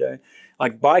attack. Okay,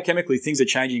 like biochemically, things are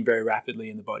changing very rapidly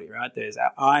in the body, right? There's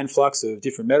ion flux of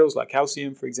different metals like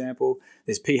calcium, for example.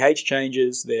 There's pH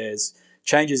changes. There's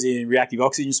changes in reactive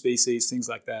oxygen species, things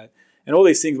like that. And all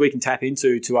these things we can tap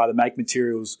into to either make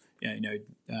materials,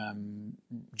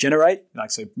 generate, like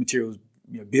so materials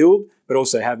build, but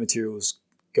also have materials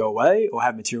go away or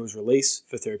have materials release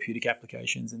for therapeutic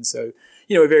applications. And so,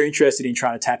 we're very interested in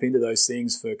trying to tap into those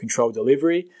things for controlled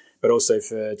delivery, but also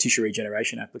for tissue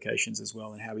regeneration applications as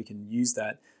well, and how we can use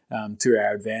that to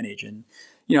our advantage. And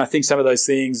I think some of those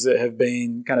things have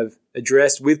been kind of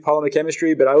addressed with polymer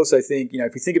chemistry, but I also think,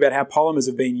 if we think about how polymers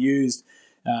have been used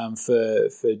for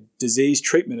disease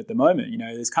treatment at the moment,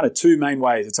 there's kind of two main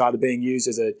ways. It's either being used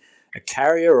as a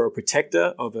carrier or a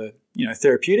protector of a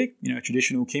therapeutic, a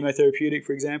traditional chemotherapeutic,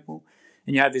 for example,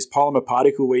 and you have this polymer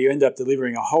particle where you end up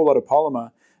delivering a whole lot of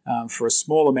polymer for a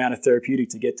small amount of therapeutic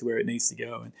to get to where it needs to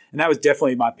go. And that was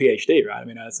definitely my PhD, right? I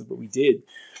mean, that's what we did.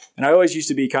 And I always used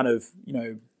to be kind of,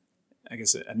 I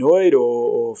guess, annoyed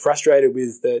or frustrated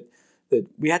with that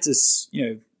we had to,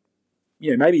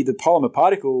 maybe the polymer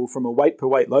particle from a weight per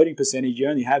weight loading percentage, you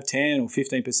only have 10 or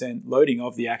 15% loading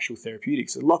of the actual therapeutic.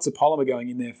 So lots of polymer going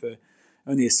in there for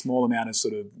only a small amount of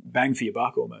sort of bang for your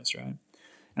buck almost, right?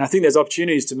 And I think there's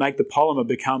opportunities to make the polymer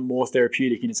become more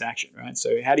therapeutic in its action, right?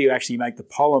 So how do you actually make the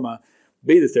polymer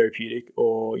be the therapeutic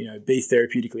or, be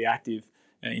therapeutically active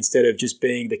instead of just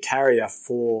being the carrier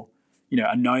for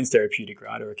a known therapeutic,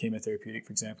 right, or a chemotherapeutic,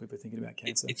 for example, if we're thinking about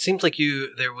cancer. It seems like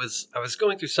I was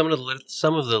going through some of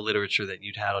the literature that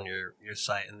you'd had on your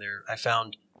site, and there I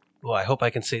found, I hope I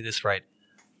can say this right,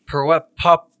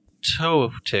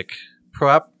 proapoptotic.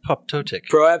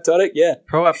 Proapoptotic, yeah.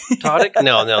 Proapoptotic?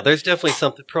 No, there's definitely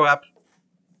something,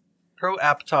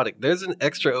 proapoptotic. There's an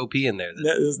extra OP in there.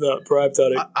 No, there's not,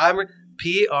 proapoptotic. I'm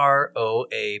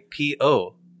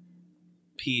PROAPO.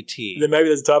 PT. Then maybe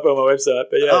there's a typo on my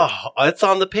website, but yeah. Oh, it's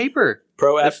on the paper.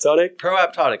 Proapoptotic.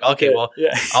 Proapoptotic. Okay, well,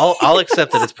 yeah. I'll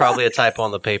accept that it's probably a typo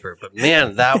on the paper. But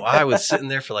man, I was sitting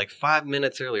there for like 5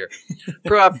 minutes earlier.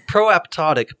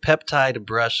 Proapoptotic peptide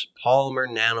brush polymer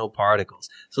nanoparticles.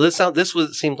 So this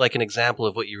seemed like an example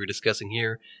of what you were discussing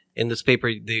here in this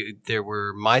paper. There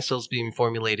were micelles being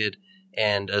formulated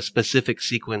and a specific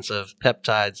sequence of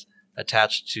peptides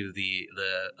attached to the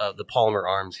polymer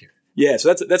arms here. Yeah,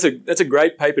 so that's a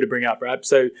great paper to bring up, right?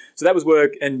 So that was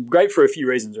work, and great for a few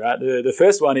reasons, right? The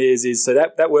first one is so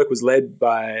that work was led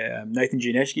by Nathan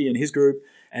Gianeski and his group,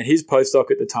 and his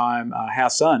postdoc at the time, Hao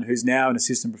Sun, who's now an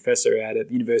assistant professor at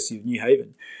the University of New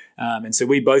Haven. And so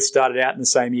we both started out in the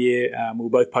same year. We were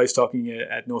both postdocing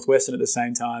at Northwestern at the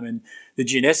same time, and the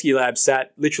Gianeski lab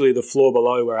sat literally the floor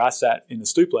below where I sat in the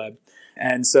Stoop lab.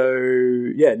 And so,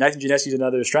 Nathan Gianeski is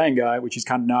another Australian guy, which is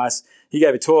kind of nice. He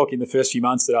gave a talk in the first few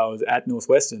months that I was at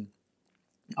Northwestern.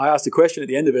 I asked a question at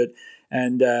the end of it,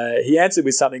 and he answered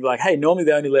with something like, hey, normally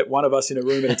they only let one of us in a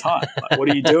room at a time. Like, what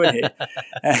are you doing here?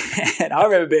 And I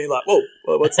remember being like, whoa,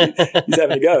 what's he? He's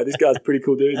having a go. This guy's a pretty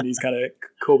cool dude, and he's kind of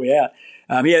called me out.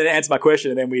 He had to answer my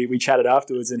question, and then we chatted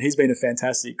afterwards, and he's been a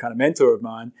fantastic kind of mentor of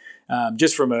mine,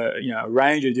 just from a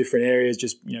range of different areas,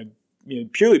 just,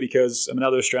 purely because I'm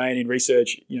another Australian in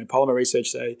research, polymer research,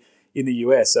 say, in the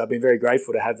US. So I've been very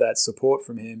grateful to have that support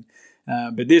from him.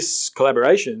 But this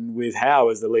collaboration with Hao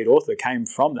as the lead author came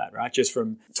from that, right? Just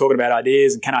from talking about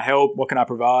ideas and can I help, what can I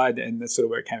provide, and that's sort of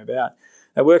where it came about.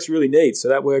 That work's really neat. So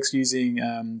that works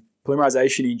using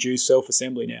polymerization-induced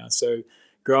self-assembly now. So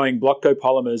growing block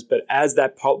copolymers, but as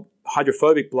that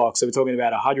hydrophobic block, so we're talking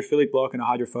about a hydrophilic block and a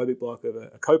hydrophobic block of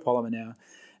a copolymer now,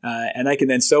 and they can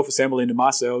then self-assemble into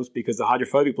micelles because the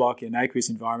hydrophobic block in an aqueous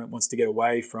environment wants to get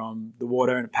away from the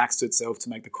water and it packs to itself to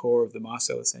make the core of the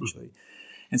micelle, essentially.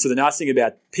 Mm-hmm. And so the nice thing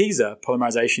about PISA,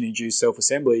 polymerization-induced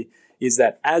self-assembly, is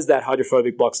that as that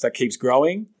hydrophobic block keeps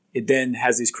growing, it then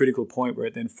has this critical point where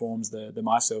it then forms the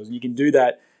micelles. And you can do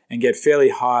that and get fairly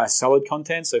high solid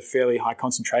content, so fairly high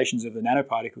concentrations of the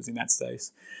nanoparticles in that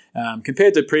space,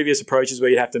 compared to previous approaches where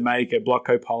you'd have to make a block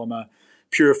copolymer,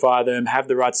 purify them, have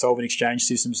the right solvent exchange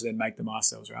systems to then make the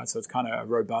micelles, right? So it's kind of a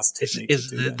robust technique.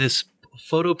 This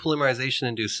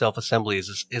photopolymerization-induced self-assembly,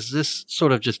 is this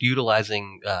sort of just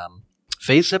utilizing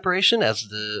phase separation as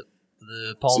the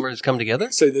polymers come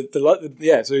together? So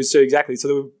exactly. So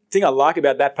the thing I like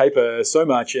about that paper so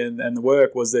much and the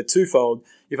work was that twofold.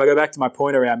 If I go back to my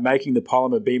point around making the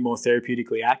polymer be more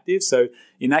therapeutically active, so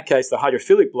in that case, the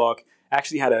hydrophilic block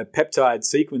actually had a peptide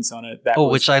sequence on it that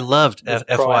which I loved. FY,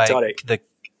 probiotic.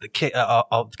 the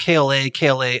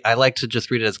KLA. I like to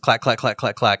just read it as clack, clack, clack,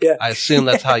 clack, clack. Yeah. I assume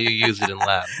that's how you use it in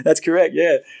lab. That's correct.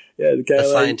 Yeah. Yeah. The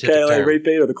KLA term.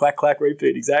 repeat or the clack, clack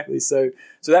repeat. Exactly. So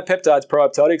that peptide's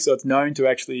probiotic. So it's known to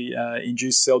actually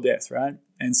induce cell death, right?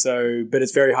 And so, but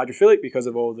it's very hydrophilic because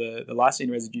of all the lysine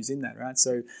residues in that, right?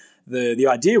 So the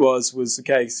idea was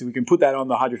okay, so we can put that on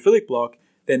the hydrophilic block.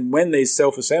 Then when these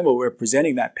self-assemble, we're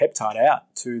presenting that peptide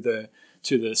out to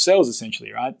the cells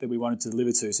essentially, right, that we wanted to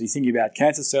deliver to. So you're thinking about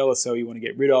cancer cell, a cell you want to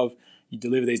get rid of, you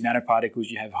deliver these nanoparticles,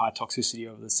 you have high toxicity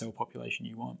over the cell population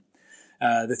you want.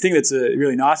 The thing that's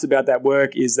really nice about that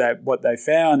work is that what they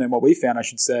found, and what we found, I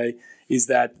should say, is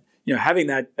that having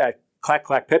that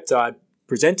clack-clack peptide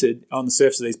presented on the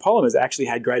surface of these polymers actually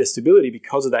had greater stability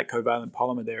because of that covalent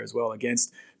polymer there as well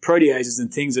against proteases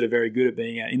and things that are very good at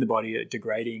being in the body at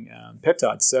degrading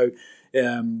peptides. So,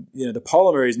 the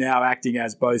polymer is now acting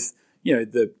as both,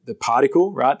 the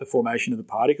particle, right, the formation of the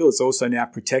particle. It's also now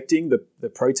protecting the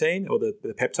protein or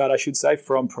the peptide, I should say,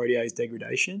 from protease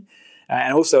degradation.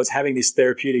 And also it's having this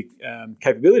therapeutic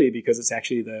capability because it's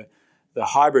actually the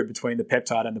hybrid between the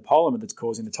peptide and the polymer that's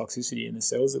causing the toxicity in the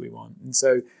cells that we want. And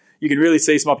so you can really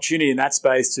see some opportunity in that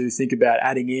space to think about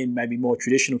adding in maybe more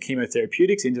traditional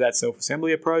chemotherapeutics into that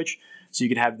self-assembly approach. So you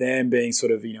could have them being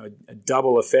sort of, a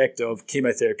double effect of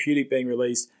chemotherapeutic being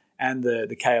released and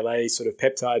the KLA sort of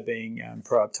peptide being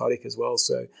probiotic as well.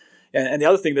 So, and the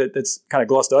other thing that's kind of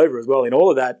glossed over as well in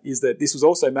all of that is that this was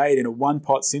also made in a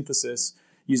one-pot synthesis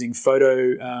using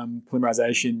photo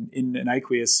polymerization in an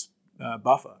aqueous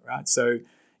buffer, right? So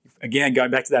again, going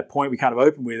back to that point we kind of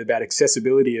opened with about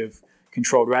accessibility of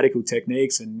controlled radical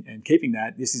techniques and keeping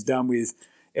that, this is done with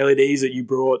LEDs that you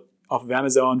brought off of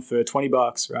Amazon for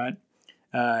 $20, right?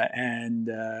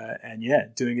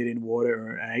 Doing it in water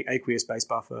or an aqueous-based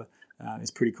buffer is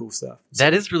pretty cool stuff.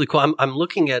 That is really cool. I'm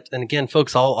looking at, and again,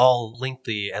 folks, I'll link at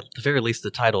the very least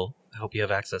the title. I hope you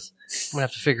have access. I'm gonna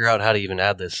have to figure out how to even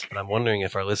add this, but I'm wondering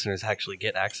if our listeners actually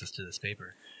get access to this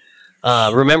paper.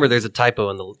 Remember, there's a typo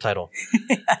in the title.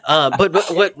 But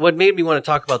what made me want to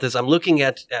talk about this? I'm looking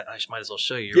at. I might as well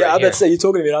show you. Yeah, right I bet say you're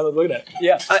talking to me. I'm looking at it.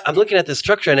 Yeah, I'm looking at this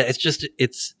structure, and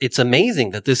it's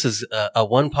amazing that this is a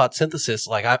one pot synthesis.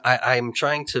 Like I'm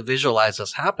trying to visualize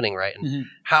this happening, right? And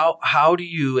how do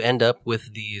you end up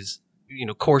with these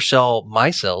core shell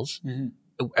micelles?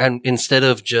 And instead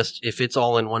of just if it's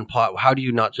all in one pot, how do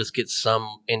you not just get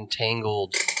some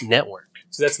entangled network?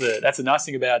 So that's the nice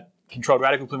thing about controlled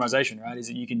radical polymerization, right, is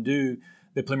that you can do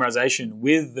the polymerization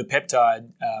with the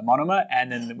peptide monomer,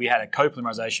 and then we had a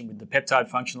co-polymerization with the peptide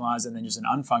functionalized and then just an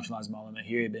unfunctionalized monomer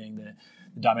here being the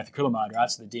dimethacrylamide, right,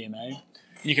 so the DMA.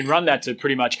 And you can run that to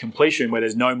pretty much completion where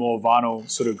there's no more vinyl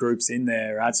sort of groups in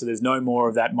there, right, so there's no more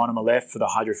of that monomer left for the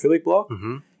hydrophilic block,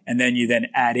 and then you then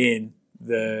add in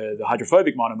the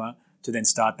hydrophobic monomer to then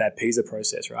start that PISA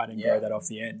process, right, and grow that off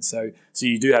the end. So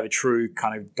you do have a true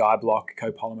kind of die block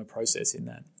copolymer process in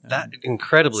that. That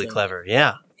incredibly clever,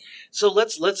 yeah. So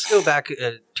let's go back,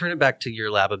 turn it back to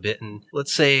your lab a bit, and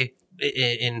let's say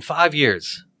in 5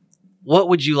 years, what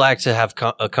would you like to have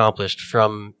accomplished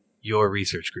from your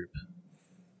research group?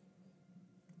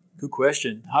 Good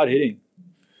question. Hard hitting.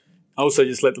 Also,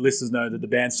 just let the listeners know that the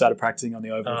band started practicing on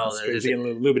the Oval. There's a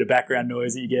little bit of background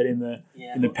noise that you get in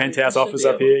the penthouse office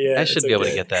up here. Yeah, I should be able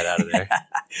to get that out of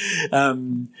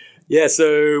there.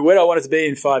 So where do I want it to be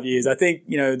in 5 years? I think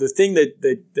the thing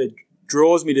that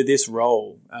draws me to this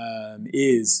role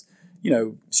is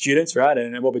students, right,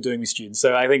 and what we're doing with students.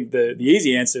 So I think the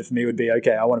easy answer for me would be,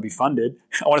 okay, I want to be funded.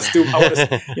 I want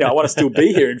to still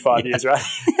be here in 5 years, right?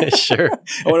 Sure.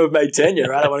 I want to have made tenure,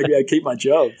 right? I want to be able to keep my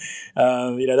job.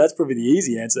 That's probably the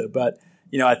easy answer. But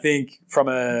I think from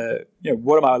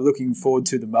what am I looking forward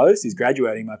to the most is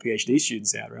graduating my PhD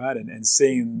students out, right, and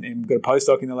seeing, and we've got a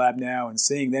postdoc in the lab now, and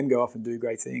seeing them go off and do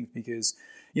great things because.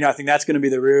 I think that's going to be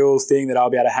the real thing that I'll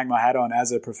be able to hang my hat on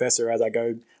as a professor as I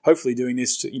go, hopefully doing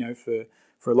this,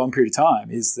 for a long period of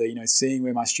time is seeing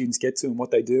where my students get to and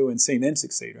what they do and seeing them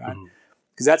succeed, right?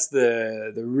 Because that's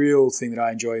the real thing that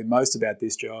I enjoy most about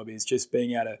this job is just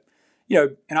being able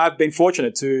to, and I've been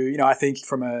fortunate to, I think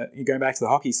from going back to the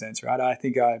hockey sense, right? I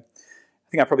think I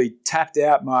probably tapped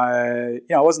out I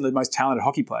wasn't the most talented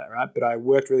hockey player, right? But I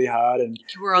worked really hard. And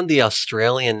you were on the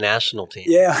Australian national team.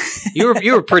 Yeah. you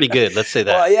were pretty good, let's say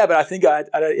that. Well, yeah, but I think I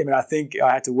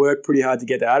had to work pretty hard to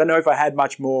get there. I don't know if I had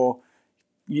much more.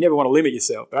 You never want to limit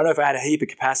yourself, but I don't know if I had a heap of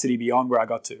capacity beyond where I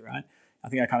got to, right? I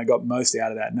think I kind of got most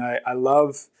out of that. And I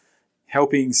love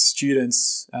helping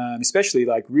students, especially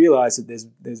like realize that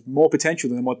there's more potential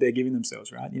than what they're giving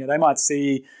themselves, right? They might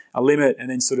see a limit and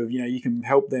then sort of, you can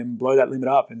help them blow that limit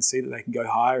up and see that they can go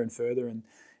higher and further. And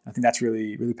I think that's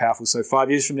really, really powerful. So 5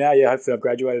 years from now, hopefully I've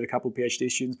graduated a couple of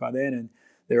PhD students by then and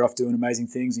they're off doing amazing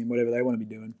things in whatever they want to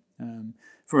be doing.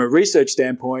 From a research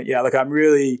standpoint, I'm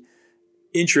really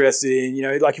interested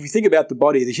in, like if you think about the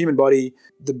body, the human body,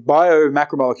 the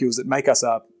bio-macromolecules that make us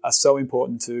up are so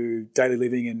important to daily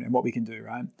living and what we can do,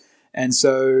 right? And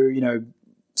so,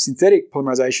 synthetic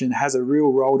polymerization has a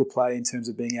real role to play in terms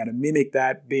of being able to mimic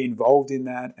that, be involved in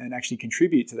that, and actually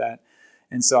contribute to that.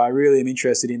 And so I really am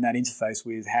interested in that interface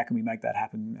with how can we make that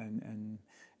happen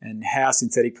and how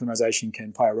synthetic polymerization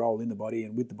can play a role in the body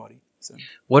and with the body. So,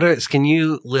 can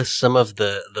you list some of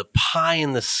the pie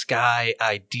in the sky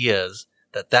ideas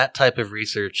that type of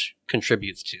research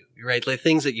contributes to, right? Like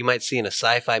things that you might see in a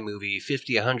sci-fi movie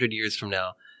 50, 100 years from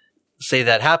now. Say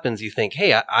that happens, you think,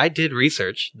 hey, I did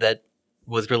research that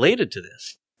was related to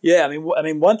this. Yeah, I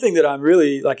mean, one thing that I'm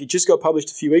really, it just got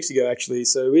published a few weeks ago, actually.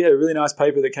 So we had a really nice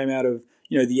paper that came out of,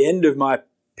 the end of my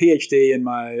PhD and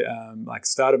my,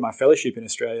 start of my fellowship in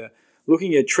Australia,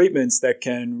 looking at treatments that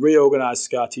can reorganize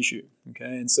scar tissue, okay?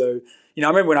 And so, I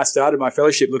remember when I started my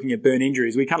fellowship looking at burn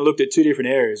injuries, we kind of looked at two different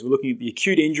areas. We're looking at the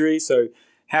acute injury, so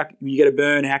how when you get a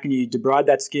burn, how can you debride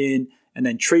that skin and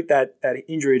then treat that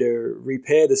injury to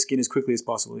repair the skin as quickly as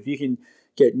possible? If you can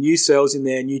get new cells in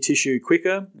there, new tissue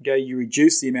quicker, okay, you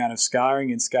reduce the amount of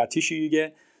scarring and scar tissue you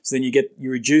get. So then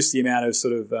you reduce the amount of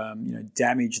sort of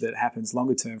damage that happens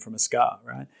longer term from a scar,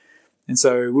 right? And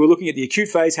so we're looking at the acute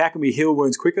phase. How can we heal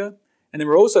wounds quicker? And then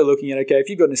we're also looking at, okay, if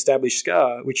you've got an established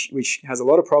scar, which has a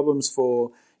lot of problems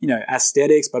for,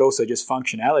 aesthetics, but also just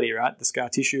functionality, right? The scar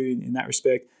tissue in that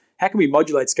respect. How can we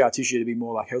modulate scar tissue to be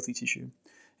more like healthy tissue?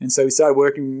 And so we started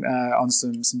working on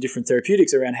some different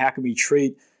therapeutics around how can we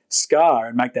treat scar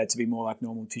and make that to be more like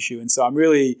normal tissue. And so I'm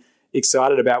really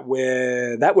excited about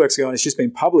where that work's going. It's just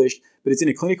been published, but it's in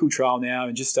a clinical trial now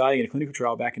and just starting in a clinical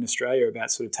trial back in Australia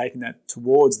about sort of taking that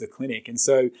towards the clinic. And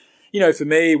so, for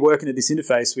me, working at this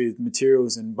interface with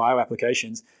materials and bio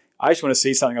applications, I just want to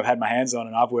see something I've had my hands on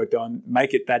and I've worked on,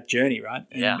 make it that journey, right?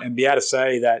 And be able to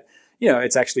say that,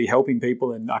 it's actually helping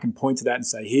people and I can point to that and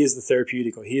say, here's the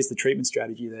therapeutic or here's the treatment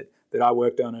strategy that I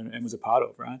worked on and was a part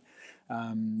of, right?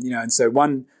 And so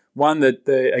one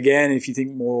that, again, if you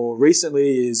think more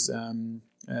recently is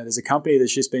there's a company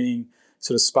that's just being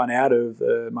sort of spun out of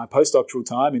my postdoctoral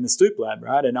time in the Stoop lab,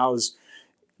 right? And I was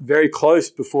very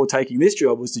close before taking this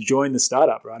job was to join the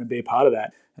startup, right, and be a part of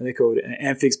that. And they're called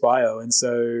Amphix Bio. And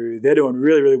so they're doing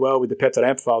really, really well with the peptide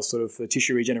amplifiers sort of for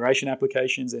tissue regeneration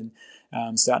applications and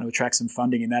starting to attract some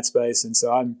funding in that space. And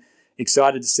so I'm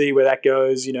excited to see where that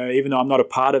goes. Even though I'm not a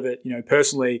part of it,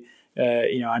 personally,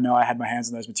 I know I had my hands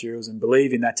on those materials and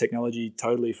believe in that technology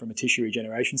totally from a tissue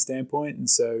regeneration standpoint. And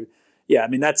so,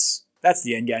 that's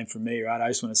the end game for me, right? I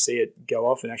just want to see it go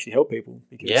off and actually help people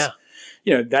because,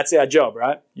 that's our job,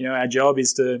 right? Our job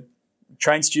is to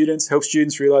train students, help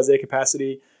students realize their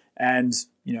capacity and,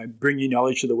 bring new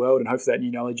knowledge to the world and hopefully that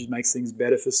new knowledge makes things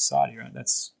better for society, right?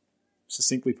 That's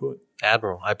succinctly put.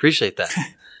 Admiral, I appreciate that.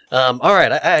 All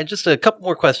right. I just a couple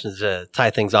more questions to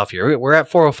tie things off here. We're at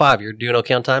 4:05. You're doing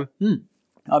okay on time?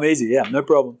 I'm easy. Yeah, no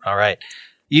problem. All right.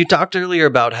 You talked earlier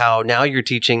about how now you're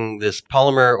teaching this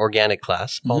polymer organic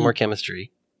class, polymer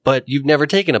chemistry, but you've never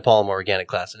taken a polymer organic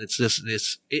class. And it's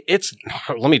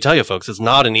let me tell you folks, it's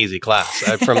not an easy class.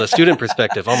 From the student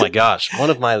perspective, oh my gosh, one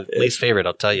of my least favorite,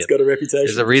 I'll tell you. It's got a reputation.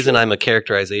 There's a reason I'm a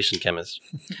characterization chemist.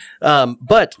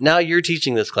 But now you're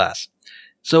teaching this class.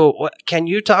 So can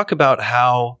you talk about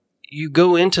how you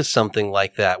go into something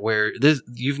like that where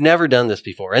you've never done this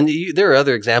before? And there are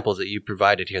other examples that you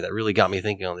provided here that really got me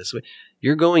thinking on this.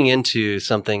 You're going into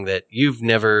something that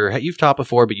you've taught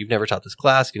before, but you've never taught this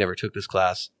class. You never took this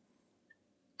class.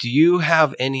 Do you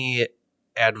have any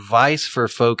advice for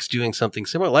folks doing something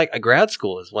similar? Like a grad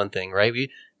school is one thing, right?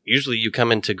 Usually you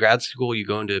come into grad school, you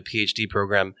go into a PhD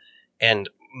program, and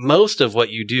most of what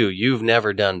you do, you've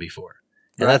never done before.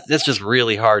 And that's just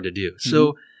really hard to do.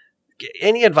 So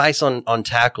any advice on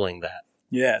tackling that?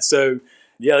 Yeah. So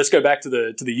let's go back to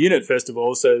the unit first of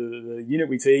all. So the unit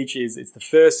we teach it's the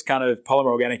first kind of polymer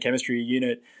organic chemistry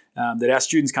unit that our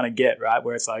students kind of get, right?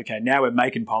 Where it's like, okay, now we're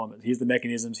making polymers. Here's the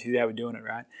mechanisms. Here's how we're doing it,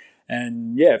 right?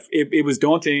 And it was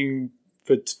daunting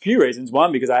for a few reasons.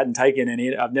 One, because I hadn't taken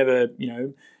any. I'd never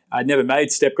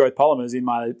made step growth polymers in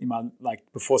my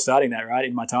before starting that, right?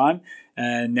 In my time.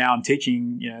 And now I'm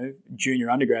teaching, junior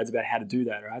undergrads about how to do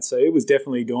that, right? So it was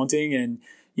definitely daunting. And,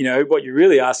 what you're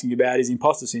really asking about is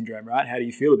imposter syndrome, right? How do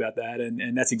you feel about that?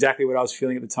 And that's exactly what I was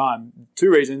feeling at the time.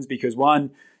 Two reasons, because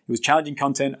one, It was challenging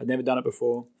content. I'd never done it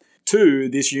before. 2,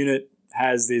 this unit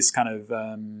has this kind of,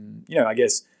 I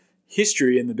guess,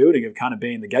 history in the building of kind of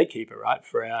being the gatekeeper, right,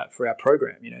 for our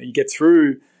program. You get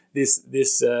through this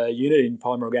unit in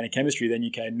polymer organic chemistry, then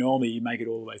you can normally make it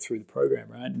all the way through the program,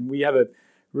 right? And we have a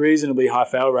reasonably high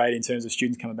fail rate in terms of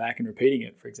students coming back and repeating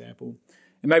it, for example.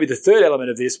 And maybe the third element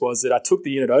of this was that I took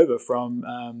the unit over from,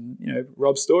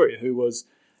 Rob Story, who was,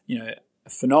 a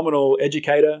phenomenal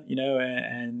educator,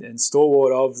 and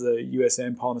stalwart of the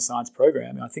USM Polymer Science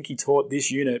program. And I think he taught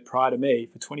this unit prior to me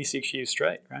for 26 years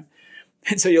straight, right?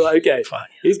 And so you're like, okay,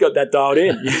 he's got that dialed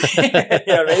in. You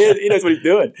know what I mean? He knows what he's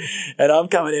doing. And I'm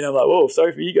coming in, I'm like, whoa,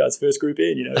 sorry for you guys, first group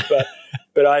in,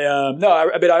 But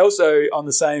I also, on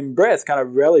the same breath, kind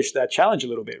of relish that challenge a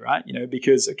little bit, right?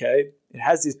 Because, okay, it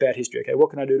has this bad history. Okay,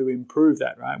 what can I do to improve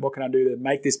that, right? What can I do to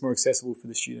make this more accessible for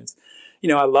the students?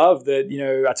 I love that,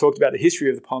 I talked about the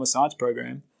history of the Polymer Science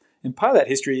program. And part of that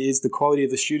history is the quality of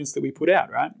the students that we put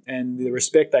out, right? And the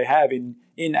respect they have in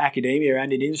academia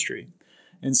and in industry.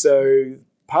 And so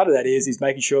part of that is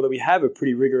making sure that we have a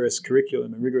pretty rigorous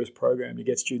curriculum and rigorous program to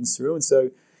get students through. And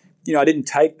so, I didn't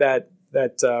take that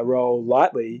role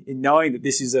lightly in knowing that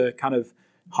this is a kind of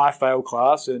high fail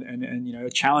class and a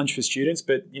challenge for students,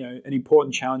 but, an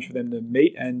important challenge for them to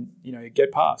meet and,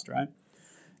 get past, right?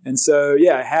 And so,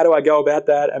 how do I go about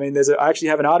that? I mean, I actually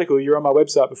have an article, you're on my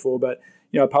website before, but,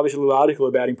 I published a little article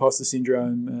about imposter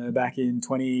syndrome back in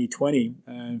 2020.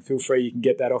 And feel free, you can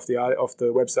get that off the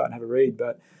website and have a read.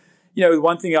 But,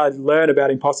 one thing I learned about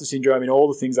imposter syndrome in all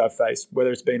the things I've faced,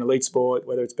 whether it's been elite sport,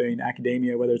 whether it's been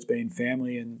academia, whether it's been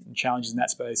family and challenges in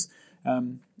that space,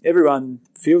 everyone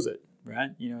feels it, right?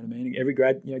 You know what I mean? Every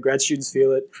grad students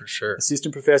feel it. For sure.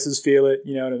 Assistant professors feel it.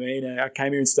 You know what I mean? I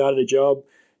came here and started a job.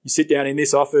 You sit down in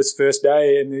this office first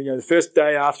day, and the first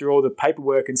day after all the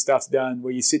paperwork and stuff's done,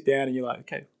 where you sit down and you're like,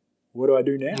 okay, what do I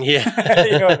do now? Yeah.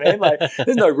 You know what I mean? Like,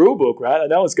 there's no rule book, right?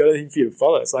 No one's got anything for you to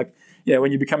follow. It's like,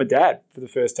 when you become a dad for the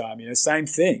first time, same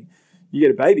thing. You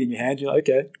get a baby in your hand, you're like,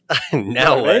 okay.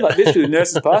 Now what? I mean? Like, literally, the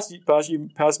nurses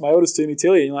pass my orders to me,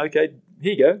 Tilly, and you're like, okay,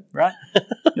 here you go, right?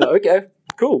 You're like, okay,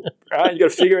 cool. Right? You got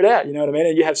to figure it out, you know what I mean?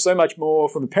 And you have so much more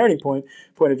from a parenting point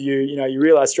of view, you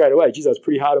realize straight away, geez, I was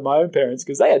pretty hard on my own parents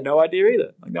because they had no idea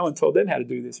either. Like, no one told them how to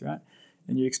do this, right?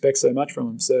 And you expect so much from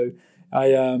them. So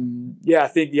I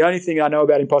think the only thing I know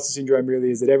about imposter syndrome really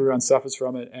is that everyone suffers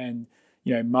from it. And,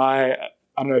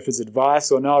 I don't know if it's advice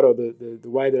or not, or the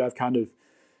way that I've kind of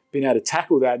been able to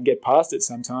tackle that and get past it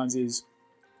sometimes is,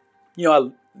 I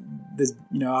love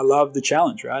the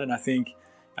challenge, right? And I think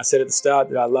I said at the start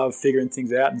that I love figuring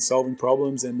things out and solving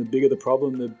problems, and the bigger the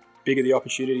problem, the bigger the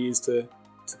opportunity is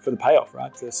for the payoff,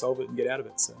 right? To solve it and get out of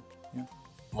it. So, yeah.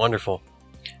 Wonderful.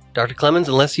 Dr. Clemons,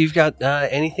 unless you've got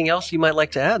anything else you might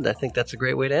like to add, I think that's a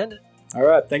great way to end it. All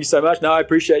right. Thank you so much. No, I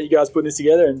appreciate you guys putting this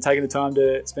together and taking the time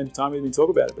to spend time with me and talk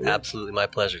about it. But, yeah. Absolutely. My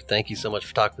pleasure. Thank you so much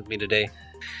for talking with me today.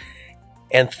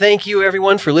 And thank you,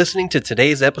 everyone, for listening to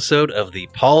today's episode of the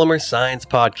Polymer Science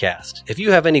Podcast. If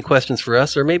you have any questions for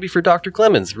us or maybe for Dr.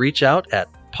 Clemons, reach out at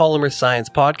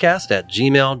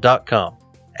polymersciencepodcast@gmail.com.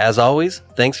 As always,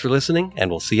 thanks for listening,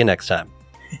 and we'll see you next time.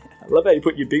 I love how you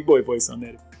put your big boy voice on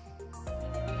there.